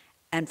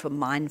and for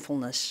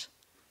mindfulness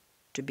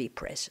to be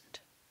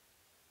present.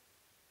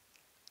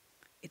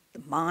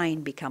 The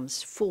mind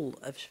becomes full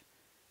of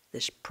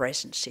this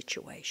present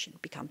situation,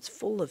 becomes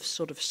full of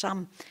sort of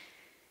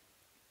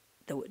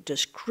the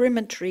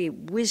discriminatory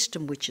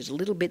wisdom, which is a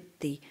little bit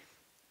the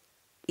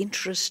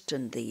interest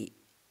and the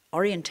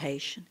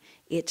orientation.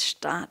 It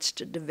starts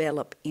to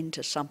develop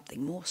into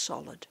something more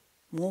solid,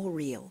 more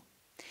real.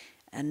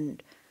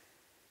 And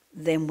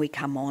then we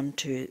come on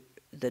to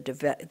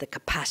the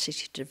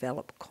capacity to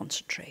develop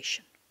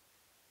concentration.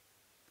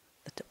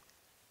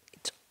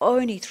 It's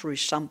only through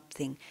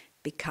something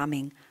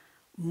becoming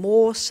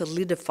more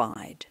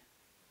solidified,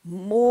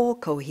 more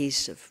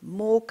cohesive,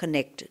 more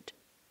connected,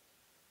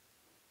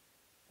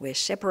 where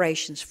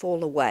separations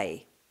fall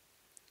away,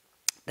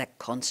 that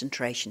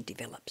concentration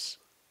develops.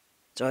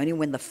 It's only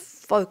when the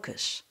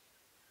focus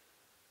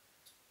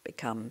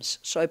becomes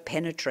so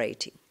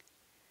penetrating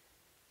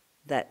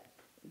that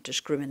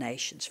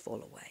discriminations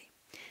fall away.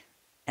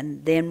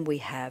 And then we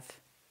have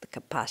the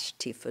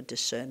capacity for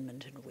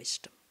discernment and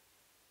wisdom.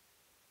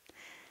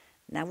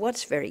 Now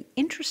what's very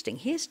interesting,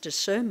 here's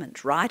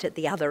discernment right at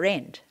the other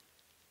end.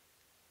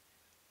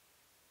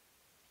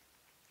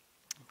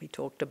 We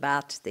talked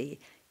about the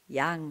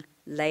young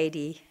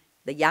lady,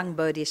 the young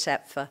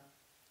bodhisattva,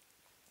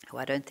 who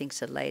I don't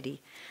think's a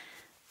lady,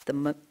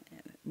 the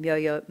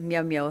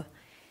Myo,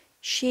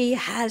 she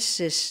has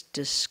this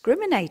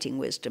discriminating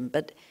wisdom,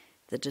 but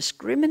the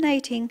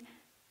discriminating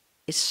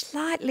is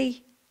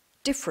slightly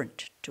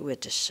different to a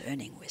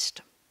discerning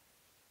wisdom.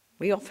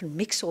 We often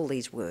mix all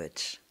these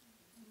words.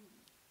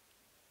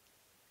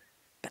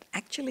 But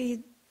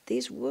actually,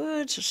 these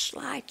words are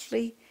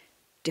slightly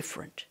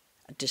different.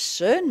 A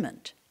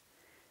discernement's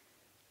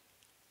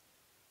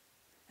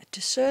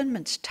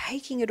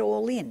taking it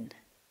all in.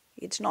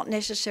 It's not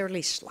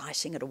necessarily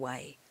slicing it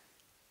away.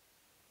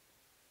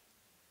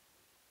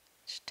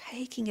 It's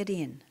taking it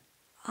in.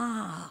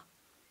 Ah,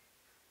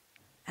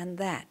 and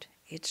that.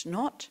 It's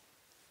not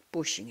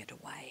pushing it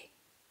away.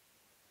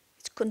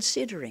 It's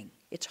considering,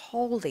 it's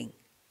holding,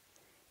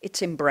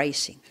 it's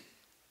embracing.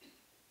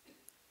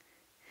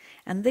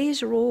 And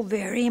these are all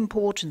very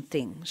important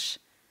things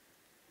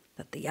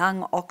that the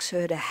young ox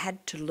herder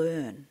had to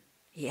learn.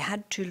 He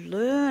had to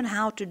learn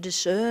how to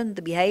discern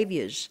the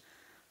behaviours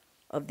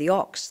of the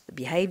ox, the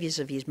behaviours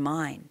of his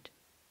mind,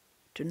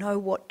 to know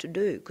what to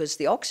do, because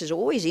the ox is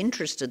always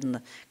interested in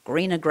the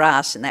greener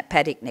grass in that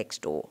paddock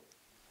next door.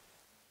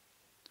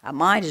 Our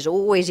mind is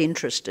always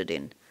interested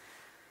in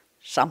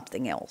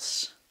something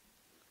else.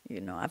 You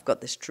know, I've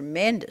got this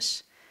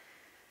tremendous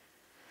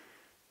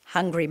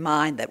hungry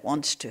mind that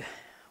wants to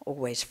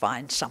always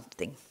find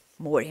something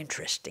more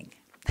interesting.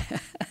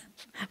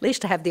 At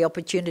least I have the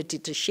opportunity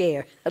to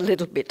share a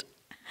little bit.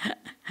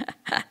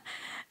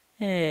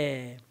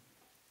 Yeah.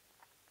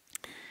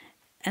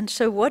 And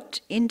so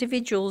what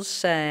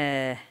individuals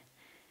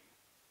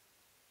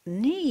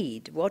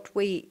need, what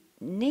we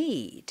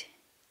need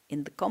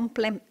in the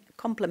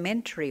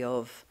complementary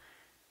of,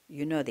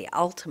 you know, the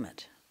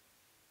ultimate,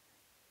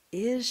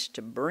 is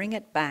to bring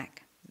it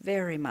back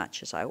very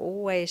much, as I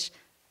always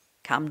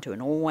come to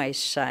and always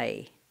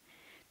say,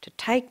 to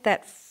take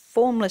that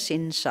formless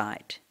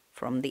insight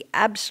from the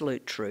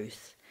absolute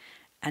truth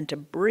and to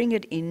bring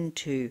it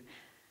into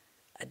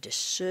a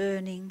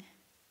discerning,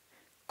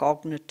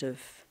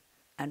 cognitive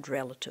and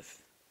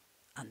relative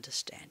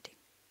understanding.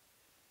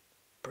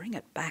 Bring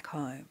it back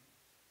home.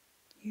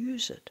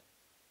 Use it.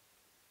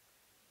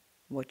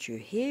 What you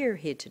hear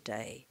here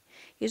today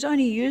is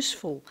only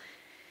useful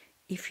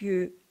if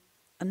you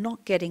are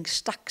not getting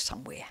stuck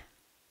somewhere.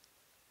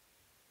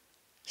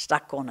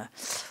 Stuck on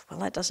well,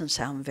 that doesn't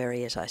sound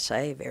very, as I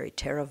say, very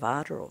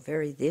Theravada or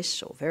very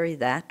this or very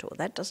that, or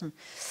that doesn't,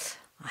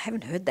 I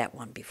haven't heard that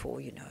one before,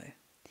 you know.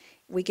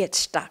 We get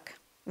stuck.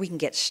 We can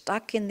get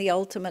stuck in the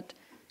ultimate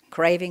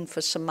craving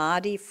for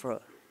samadhi,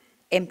 for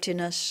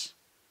emptiness,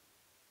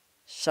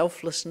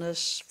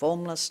 selflessness,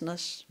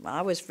 formlessness.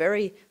 I was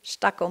very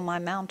stuck on my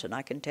mountain,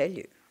 I can tell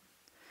you.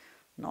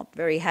 Not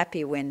very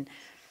happy when,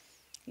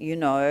 you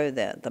know,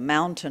 the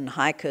mountain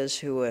hikers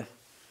who were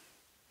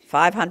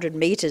 500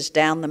 metres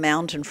down the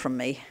mountain from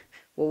me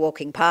were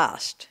walking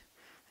past.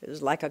 It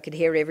was like I could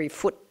hear every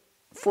foot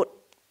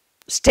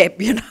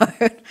step, you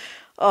know.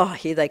 Oh,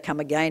 here they come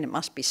again, it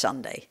must be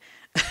Sunday.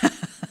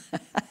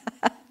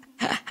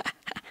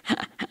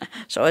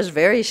 So I was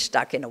very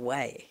stuck in a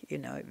way, you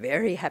know,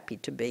 very happy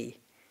to be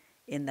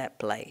in that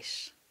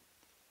place.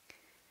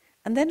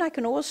 And then I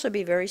can also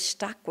be very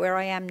stuck where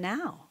I am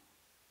now.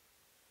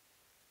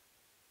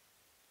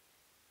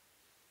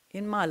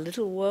 In my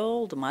little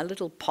world, my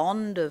little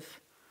pond of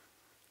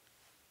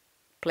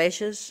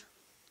pleasures.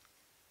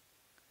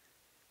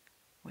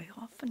 We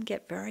often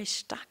get very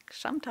stuck,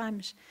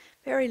 sometimes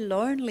very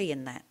lonely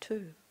in that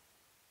too.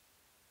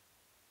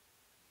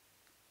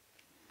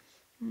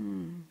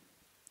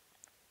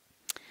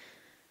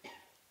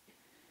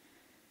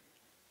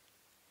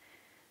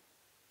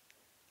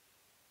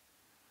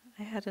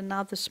 I had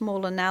another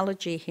small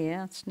analogy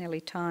here, it's nearly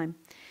time.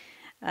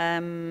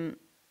 When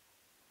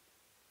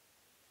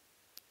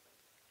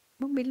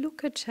we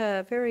look at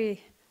a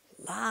very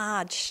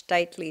large,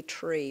 stately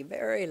tree,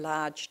 very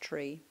large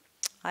tree,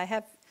 I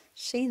have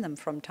seen them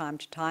from time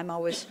to time. I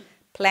was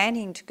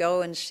planning to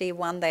go and see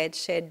one they had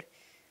said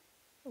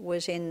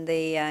was in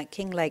the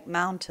King Lake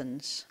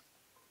Mountains,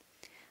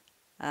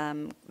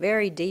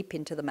 very deep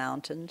into the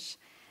mountains,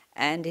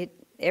 and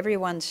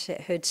everyone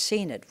who'd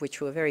seen it, which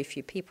were very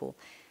few people,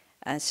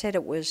 said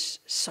it was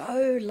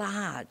so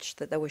large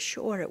that they were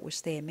sure it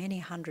was there many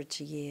hundreds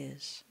of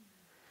years.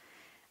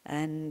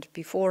 And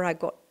before I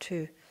got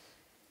to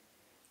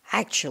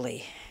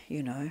actually,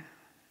 you know,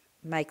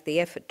 make the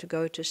effort to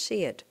go to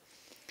see it,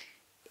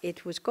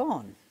 it was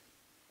gone.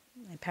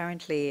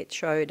 Apparently it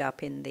showed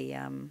up in the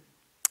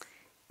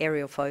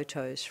aerial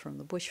photos from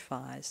the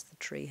bushfires. The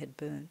tree had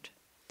burnt.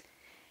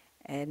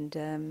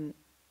 And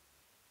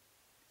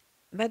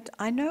but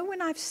I know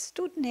when I've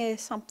stood near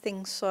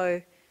something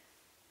so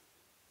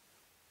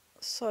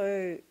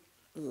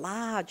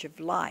large of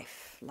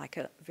life, like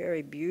a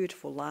very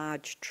beautiful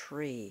large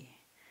tree,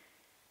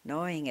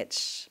 knowing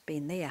it's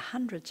been there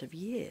hundreds of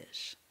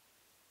years,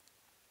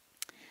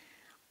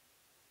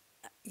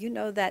 you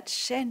know, that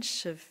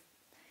sense of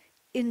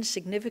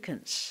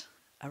insignificance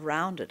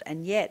around it,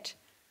 and yet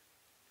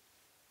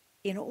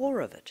in awe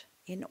of it,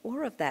 in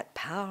all of that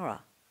power,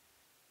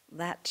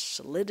 that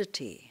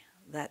solidity,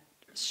 that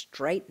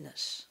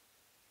straightness,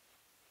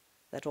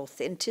 that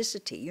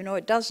authenticity. You know,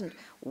 it doesn't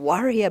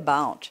worry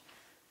about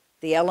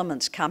the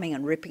elements coming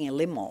and ripping a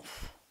limb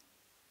off.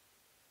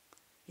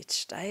 It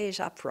stays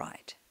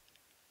upright.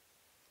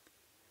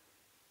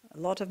 A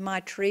lot of my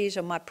trees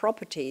on my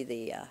property,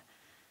 the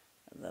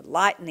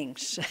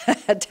lightning's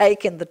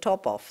taken the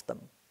top off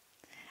them.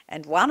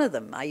 And one of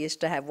them, I used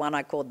to have one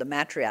I called the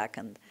matriarch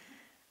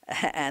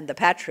and the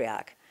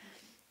patriarch.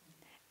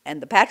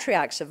 And the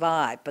patriarch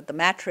survived, but the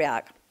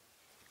matriarch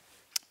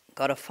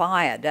got a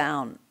fire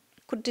down.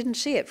 Didn't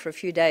see it for a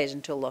few days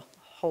until the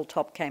whole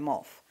top came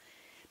off.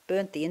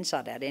 Burnt the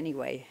inside out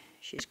anyway.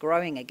 She's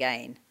growing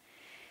again.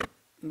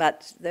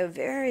 But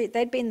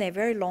they'd been there a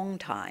very long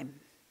time.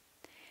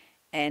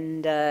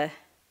 And I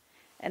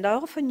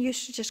often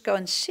used to just go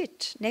and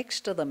sit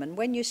next to them. And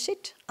when you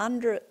sit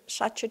under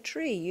such a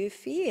tree, you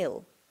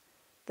feel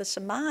the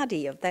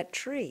samadhi of that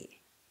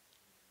tree.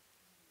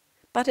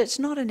 But it's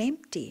not an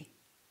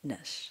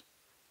emptiness.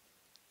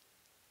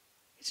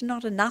 It's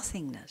not a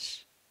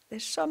nothingness.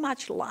 There's so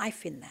much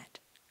life in that.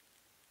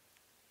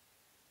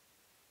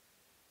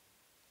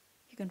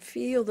 You can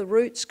feel the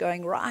roots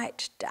going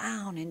right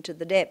down into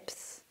the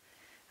depth,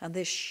 and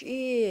this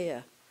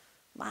sheer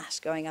mass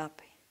going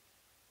up.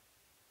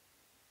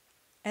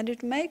 And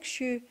it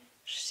makes you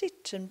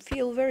sit and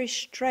feel very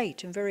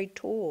straight and very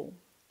tall.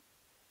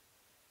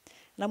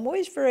 And I'm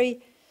always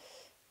a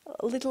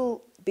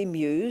little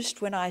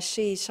bemused when I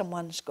see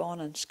someone's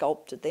gone and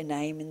sculpted their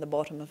name in the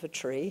bottom of a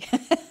tree,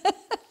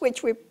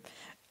 which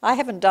I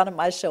haven't done it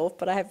myself,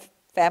 but I have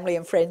family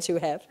and friends who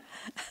have.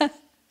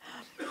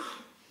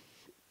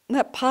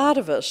 That part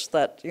of us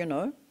that, you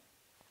know,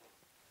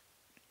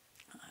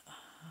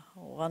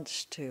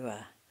 wants to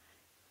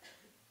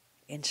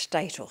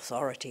instate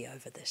authority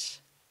over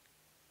this.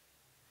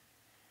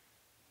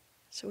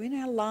 So in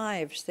our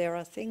lives there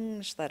are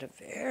things that are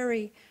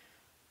very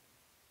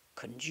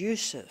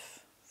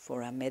conducive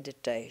for our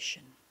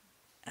meditation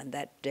and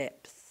that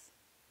depth,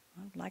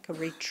 like a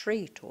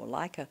retreat or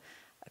like a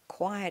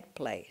quiet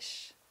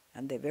place,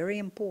 and they're very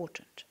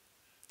important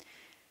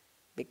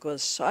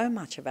because so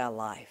much of our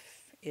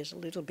life is a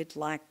little bit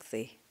like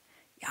the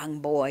young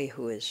boy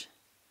who is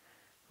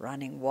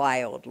running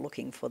wild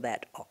looking for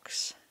that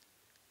ox.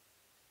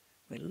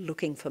 We're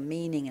looking for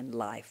meaning in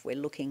life. We're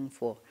looking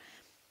for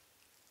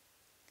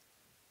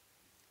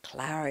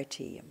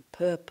clarity and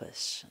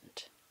purpose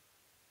and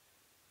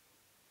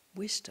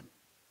wisdom.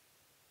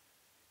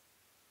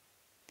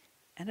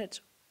 And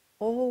it's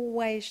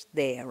always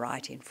there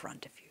right in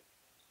front of you,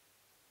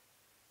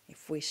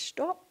 if we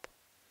stop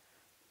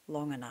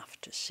long enough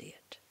to see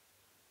it.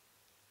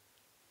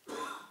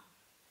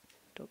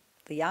 Took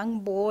the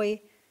young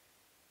boy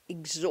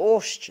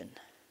exhaustion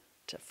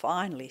to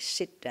finally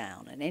sit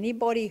down, and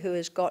anybody who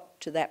has got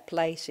to that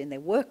place in their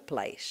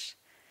workplace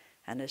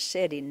and has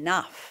said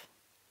enough,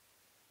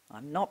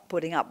 I'm not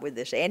putting up with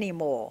this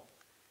anymore,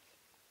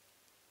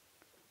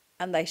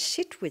 and they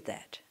sit with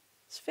that,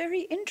 it's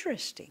very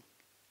interesting.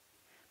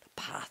 The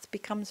path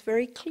becomes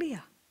very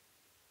clear.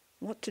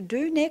 What to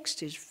do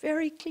next is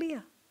very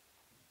clear.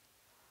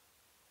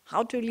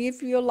 How to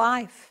live your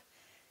life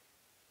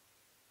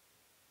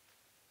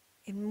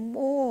in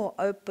more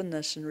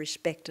openness and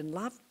respect and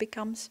love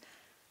becomes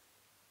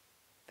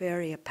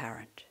very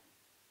apparent.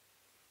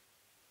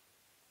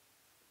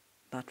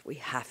 But we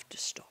have to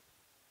stop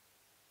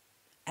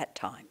at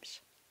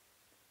times.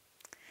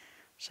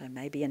 So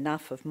maybe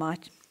enough of my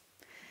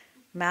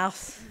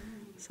mouth.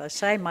 As I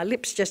say, my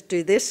lips just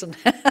do this and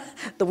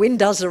the wind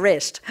does the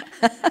rest.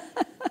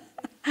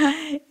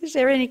 Is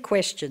there any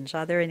questions?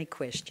 Are there any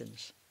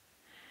questions?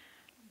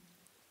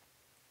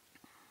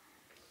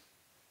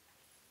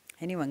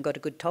 Anyone got a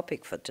good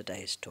topic for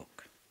today's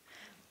talk?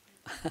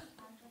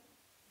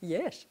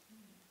 Yes.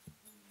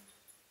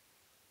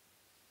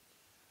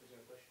 Was there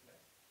a question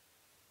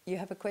there? You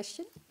have a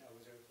question? No,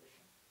 was there a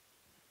question?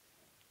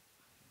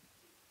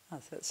 I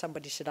thought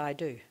somebody said I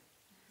do.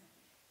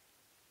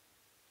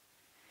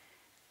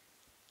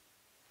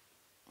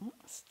 Oh,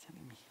 it's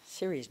telling me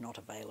Siri's not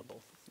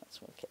available.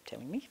 That's what it kept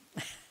telling me.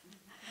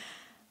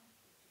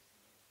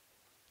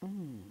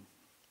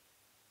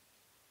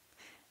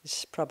 This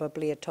is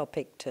probably a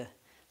topic to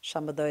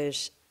some of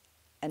those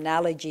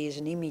analogies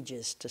and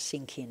images to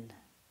sink in.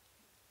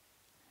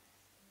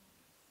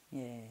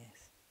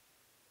 Yes.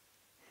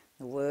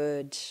 The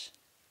words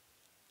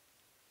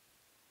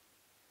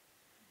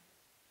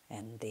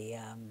and the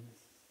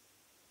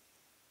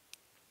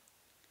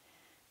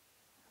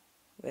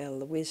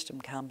the wisdom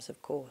comes,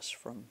 of course,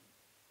 from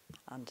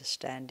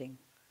understanding.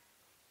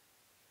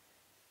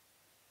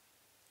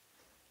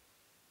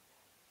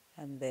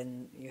 And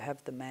then you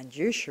have the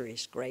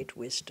Manjushari's great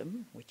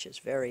wisdom, which is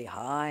very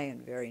high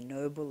and very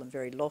noble and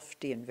very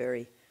lofty and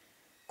very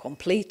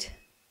complete.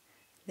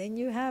 Then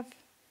you have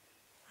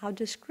our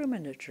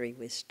discriminatory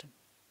wisdom,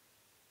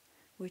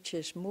 which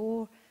is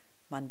more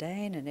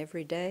mundane and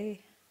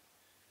everyday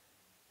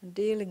and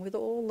dealing with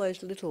all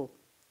those little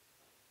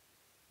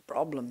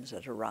problems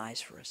that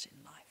arise for us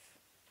in life.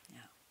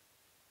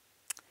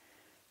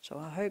 So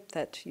I hope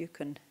that you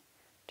can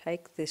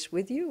take this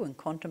with you and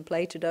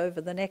contemplate it over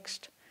the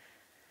next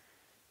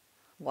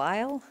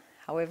while,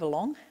 however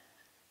long.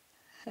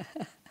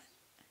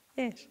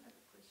 Yes.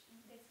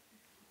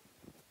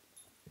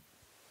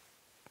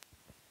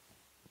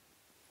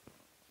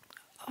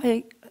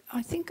 I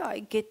think I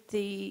get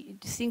the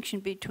distinction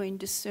between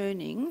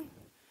discerning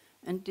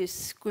and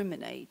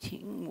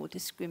discriminating or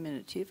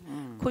discriminative.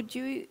 Could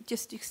you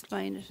just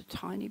explain it a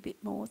tiny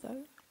bit more,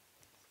 though?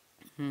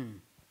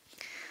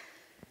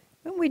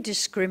 When we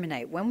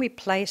discriminate, when we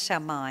place our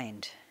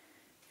mind,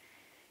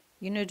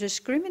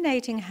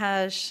 discriminating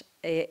has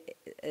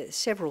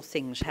several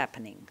things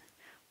happening.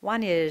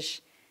 One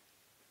is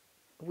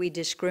we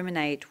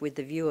discriminate with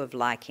the view of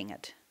liking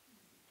it.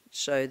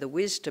 So the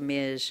wisdom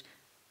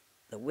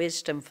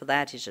for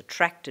that is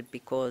attracted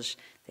because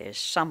there's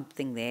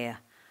something there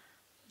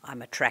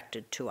I'm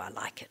attracted to, I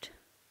like it.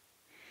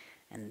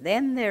 And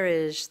then there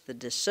is the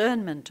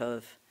discernment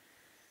of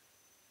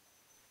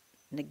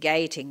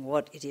negating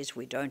what it is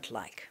we don't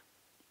like.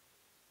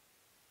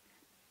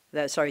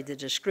 The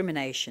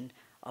discrimination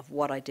of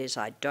what it is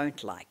I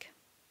don't like.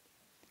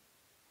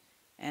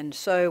 And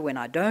so when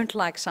I don't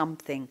like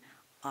something,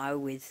 I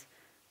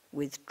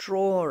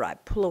withdraw, I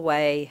pull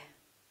away,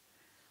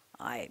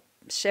 I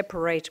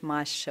separate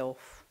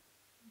myself.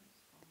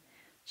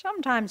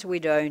 Sometimes we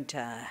don't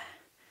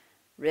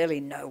really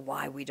know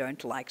why we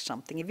don't like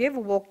something. Have you ever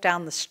walked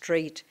down the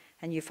street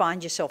and you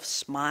find yourself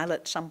smile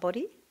at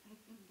somebody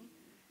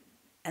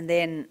and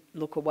then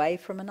look away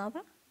from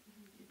another?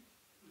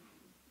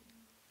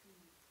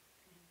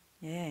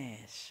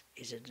 Yes.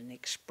 Is it an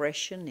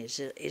expression? Is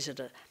it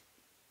a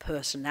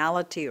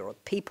personality or a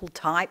people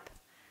type?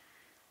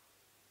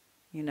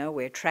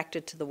 We're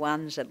attracted to the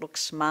ones that look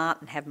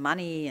smart and have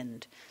money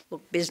and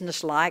look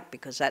business-like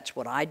because that's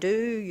what I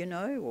do,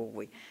 or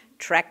we're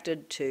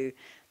attracted to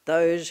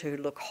those who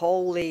look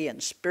holy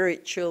and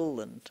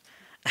spiritual and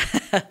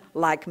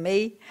like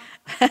me.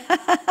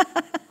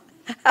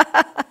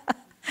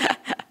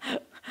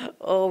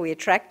 Or we're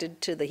attracted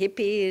to the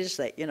hippies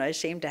that,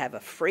 seem to have a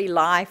free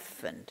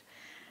life. And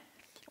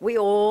we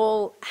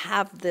all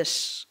have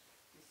this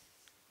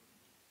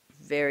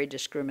very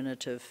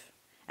discriminative,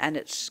 and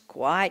it's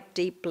quite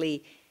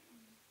deeply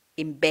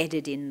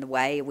embedded in the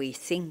way we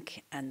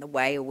think and the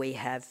way we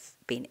have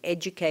been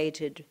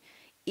educated,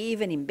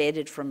 even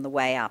embedded from the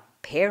way our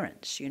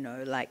parents,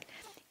 like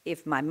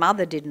if my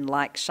mother didn't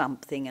like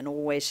something and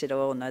always said,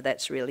 oh no,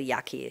 that's really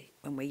yucky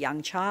when we're a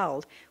young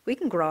child, we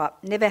can grow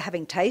up never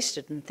having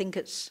tasted and think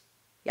it's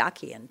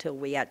yucky until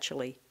we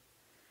actually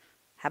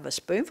have a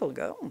spoonful and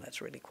go, oh,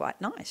 that's really quite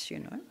nice,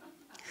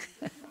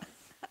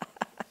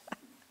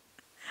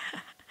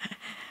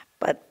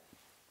 But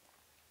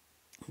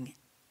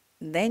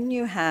then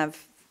you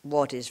have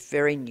what is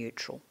very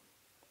neutral,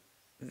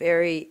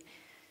 very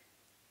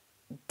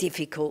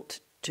difficult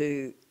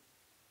to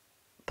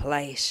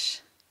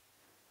place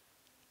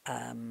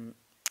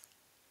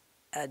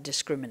a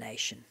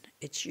discrimination.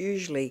 It's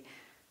usually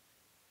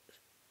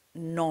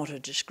not a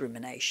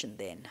discrimination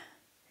then.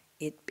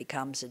 It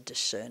becomes a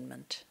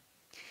discernment.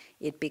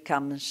 It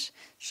becomes,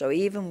 so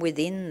even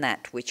within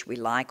that which we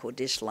like or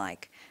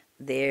dislike,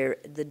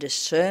 the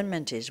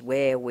discernment is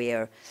where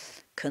we're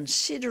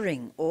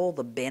considering all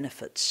the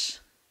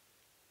benefits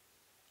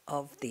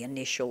of the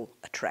initial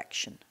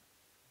attraction.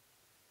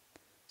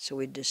 So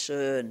we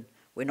discern,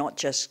 we're not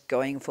just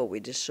going for, we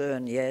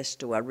discern, yes,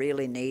 do I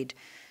really need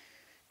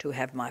to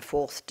have my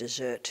fourth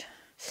dessert?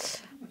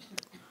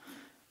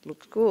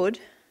 Looks good,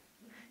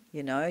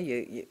 you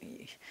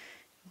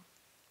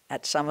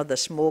at some of the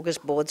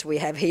smorgasbords we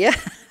have here.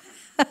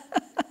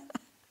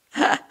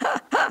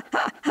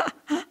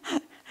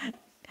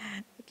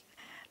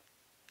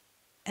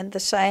 And the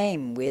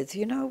same with,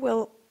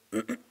 well,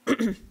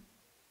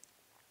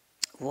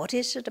 what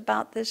is it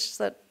about this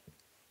that,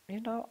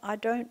 I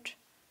don't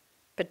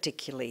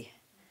particularly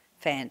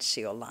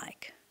fancy or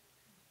like?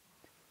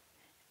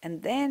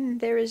 And then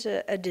there is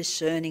a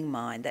discerning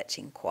mind that's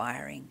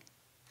inquiring.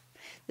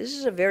 This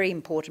is a very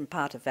important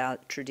part of our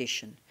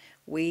tradition.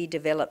 We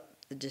develop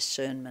the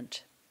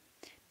discernment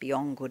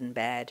beyond good and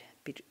bad,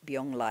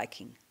 beyond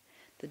liking.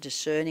 The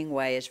discerning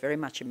way is very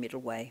much a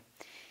middle way.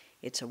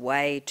 It's a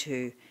way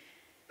to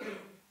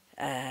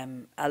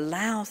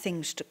allow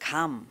things to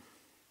come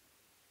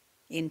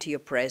into your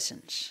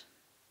presence,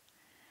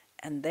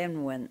 and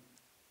then when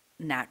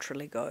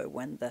naturally go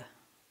when the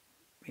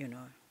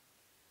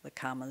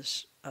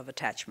karmas of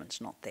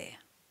attachment's not there.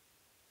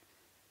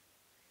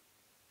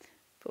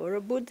 For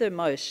a Buddha,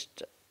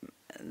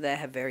 they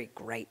have very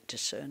great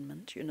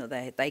discernment.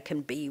 They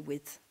can be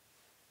with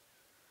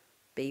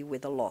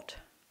a lot.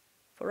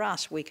 For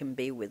us, we can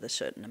be with a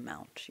certain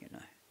amount.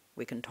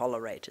 We can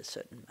tolerate a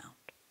certain amount.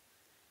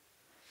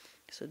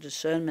 So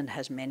discernment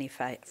has many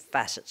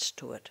facets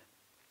to it.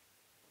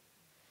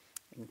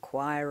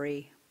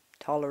 Inquiry,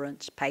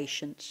 tolerance,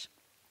 patience,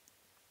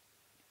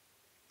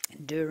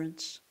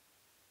 endurance.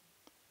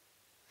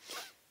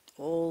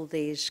 All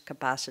these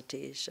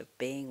capacities of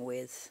being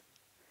with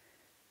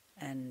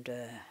and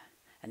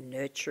And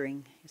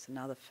nurturing is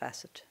another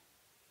facet.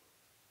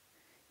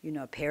 You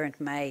know, a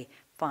parent may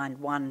find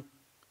one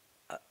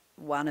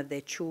of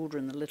their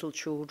children, the little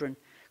children,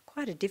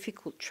 quite a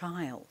difficult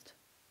child.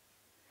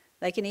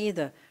 They can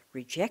either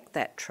reject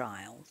that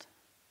child,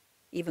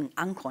 even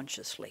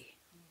unconsciously,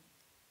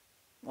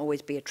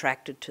 always be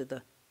attracted to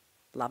the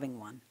loving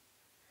one.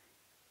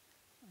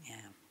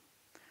 Yeah.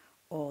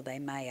 Or they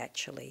may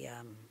actually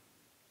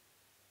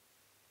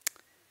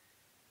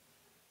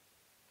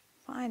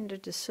find a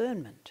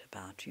discernment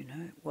about, you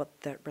know,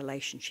 what that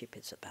relationship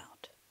is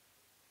about.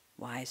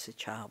 Why is the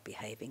child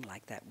behaving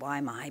like that? Why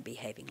am I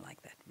behaving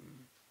like that?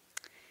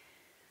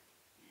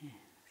 Yeah,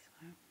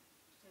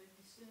 so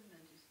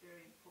discernment is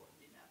very important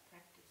in our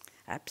practice.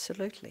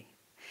 absolutely.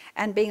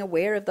 And being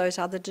aware of those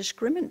other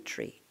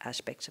discriminatory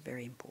aspects are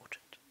very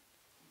important.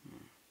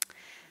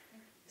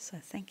 So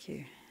thank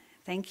you.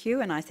 Thank you,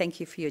 and I thank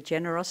you for your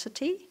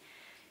generosity.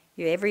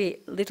 Every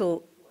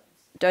little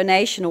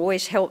donation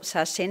always helps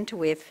our centre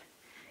with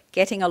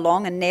getting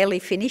along and nearly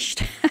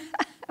finished.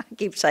 I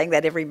keep saying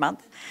that every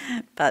month.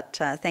 But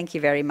thank you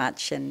very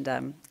much, and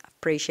I've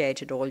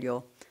appreciated all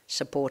your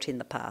support in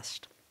the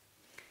past.